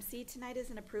 Item C tonight is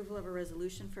an approval of a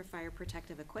resolution for fire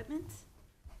protective equipment.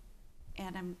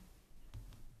 And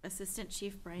Assistant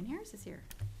Chief Brian Harris is here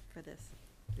for this.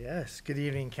 Yes, good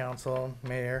evening, council,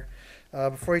 mayor.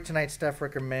 Before you tonight, staff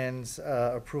recommends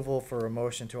approval for a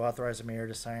motion to authorize the mayor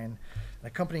to sign an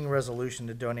accompanying resolution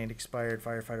to donate expired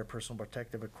firefighter personal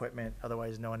protective equipment,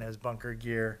 otherwise known as bunker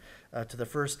gear, to the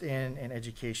First In and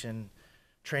Education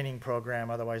Training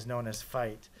Program, otherwise known as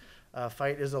FIGHT.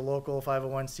 FIGHT is a local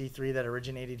 501c3 that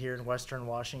originated here in Western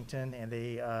Washington, and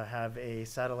they have a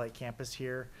satellite campus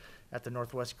here at the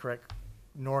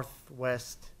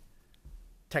Northwest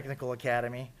Technical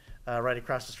Academy, right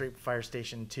across the street from Fire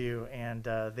Station 2, and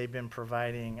they've been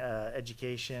providing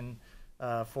education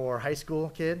for high school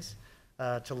kids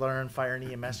to learn fire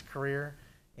and EMS career,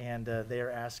 and they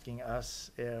are asking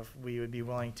us if we would be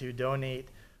willing to donate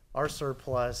our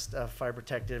surplus fire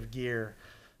protective gear.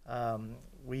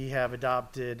 We have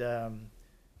adopted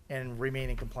and remain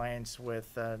in compliance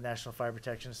with National Fire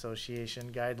Protection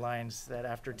Association guidelines that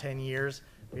after 10 years,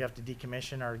 we have to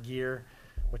decommission our gear,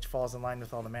 which falls in line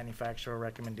with all the manufacturer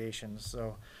recommendations.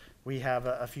 So we have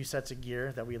a few sets of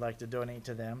gear that we'd like to donate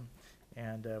to them,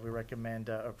 and we recommend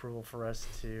approval for us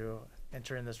to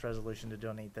enter in this resolution to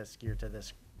donate this gear to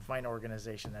this fine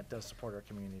organization that does support our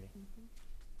community. All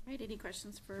right, any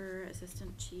questions for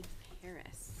Assistant Chief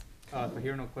Harris? If I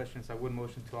hear no questions, I would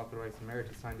motion to authorize the mayor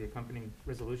to sign the accompanying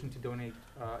resolution to donate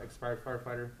expired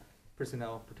firefighter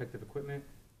personnel protective equipment,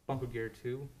 bunker gear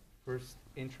to First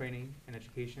In Training and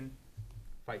Education,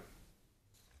 FIGHT.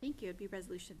 Thank you. It'd be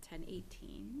resolution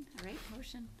 1018. All right,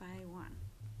 motion by Juan.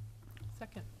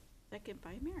 Second. Second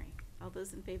by Mary. All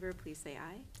those in favor, please say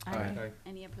aye. Aye. Aye.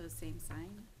 Any opposed, same sign.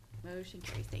 Motion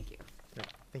carries. Thank you. Yep.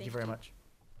 Thank you very much.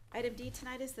 Item D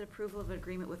tonight is the approval of an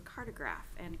agreement with Cartograph,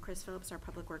 and Chris Phillips, our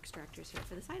Public Works Director, is here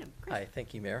for this item. Chris. Hi,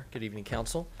 thank you, Mayor. Good evening,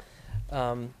 Council.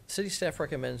 City staff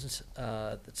recommends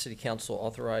that City Council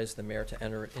authorize the mayor to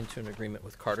enter into an agreement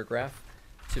with Cartograph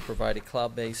to provide a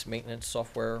cloud-based maintenance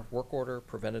software, work order,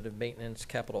 preventative maintenance,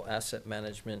 capital asset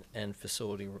management, and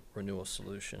facility renewal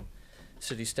solution.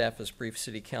 City staff has briefed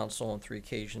City Council on 3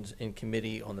 occasions in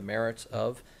committee on the merits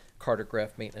of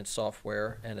Cartograph maintenance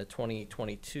software and a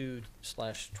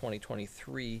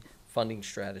 2022/2023 funding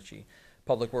strategy.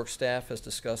 Public Works staff has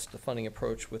discussed the funding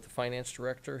approach with the Finance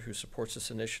Director, who supports this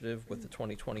initiative with the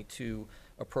 2022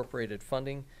 appropriated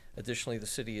funding. Additionally, the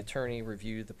City Attorney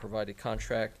reviewed the provided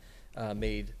contract,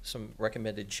 made some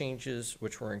recommended changes,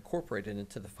 which were incorporated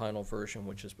into the final version,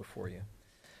 which is before you.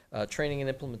 Training and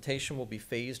implementation will be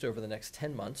phased over the next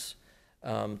 10 months.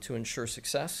 To ensure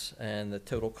success, and the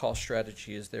total cost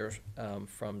strategy is there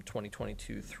from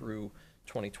 2022 through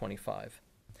 2025.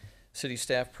 City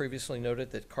staff previously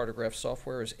noted that Cartograph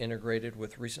software is integrated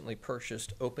with recently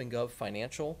purchased OpenGov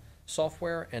financial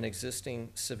software and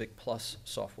existing Civic Plus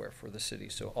software for the city.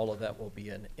 So all of that will be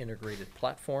an integrated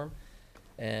platform.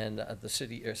 And the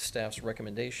city staff's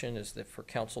recommendation is that for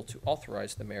council to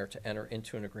authorize the mayor to enter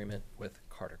into an agreement with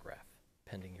Cartograph,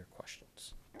 pending your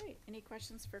questions. All right, any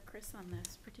questions for Chris on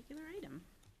this particular item?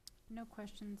 No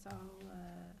questions. I'll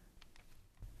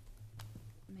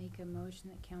make a motion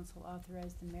that council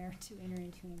authorize the mayor to enter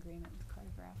into an agreement with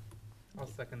Cartograph. I'll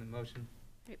second the motion.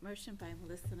 All right, motion by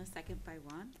Melissa and a second by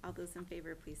Juan. All those in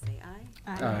favor, please say aye.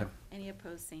 Aye. Any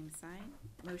opposed, same sign.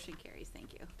 Motion carries.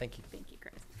 Thank you. Thank you. Thank you,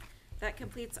 Chris. That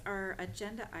completes our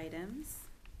agenda items.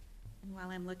 And while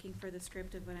I'm looking for the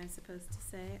script of what I'm supposed to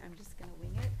say, I'm just gonna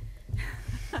wing it.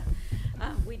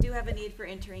 We do have a need for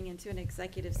entering into an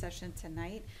executive session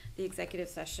tonight. The executive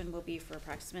session will be for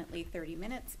approximately 30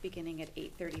 minutes, beginning at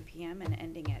 8:30 p.m. and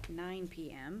ending at 9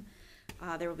 p.m.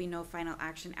 There will be no final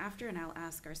action after, and I'll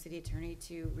ask our city attorney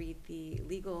to read the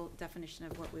legal definition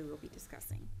of what we will be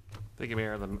discussing. Thank you,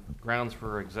 Mayor. The grounds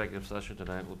for executive session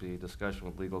tonight will be discussion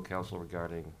with legal counsel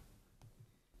regarding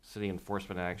city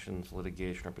enforcement actions,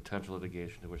 litigation, or potential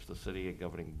litigation to which the city, a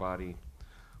governing body,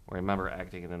 or a member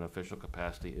acting in an official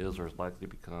capacity is or is likely to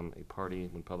become a party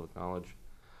when public knowledge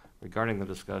regarding the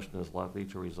discussion is likely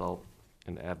to result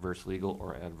in adverse legal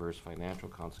or adverse financial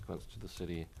consequence to the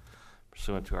city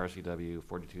pursuant to RCW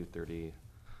 4230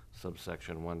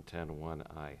 subsection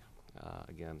 110(1)(I).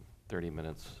 Again, 30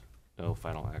 minutes, no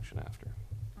final action after.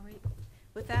 All right.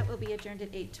 With that, we'll be adjourned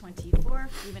at 8:24,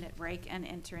 3-minute break, and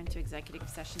enter into executive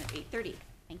session at 8:30.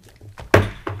 Thank you.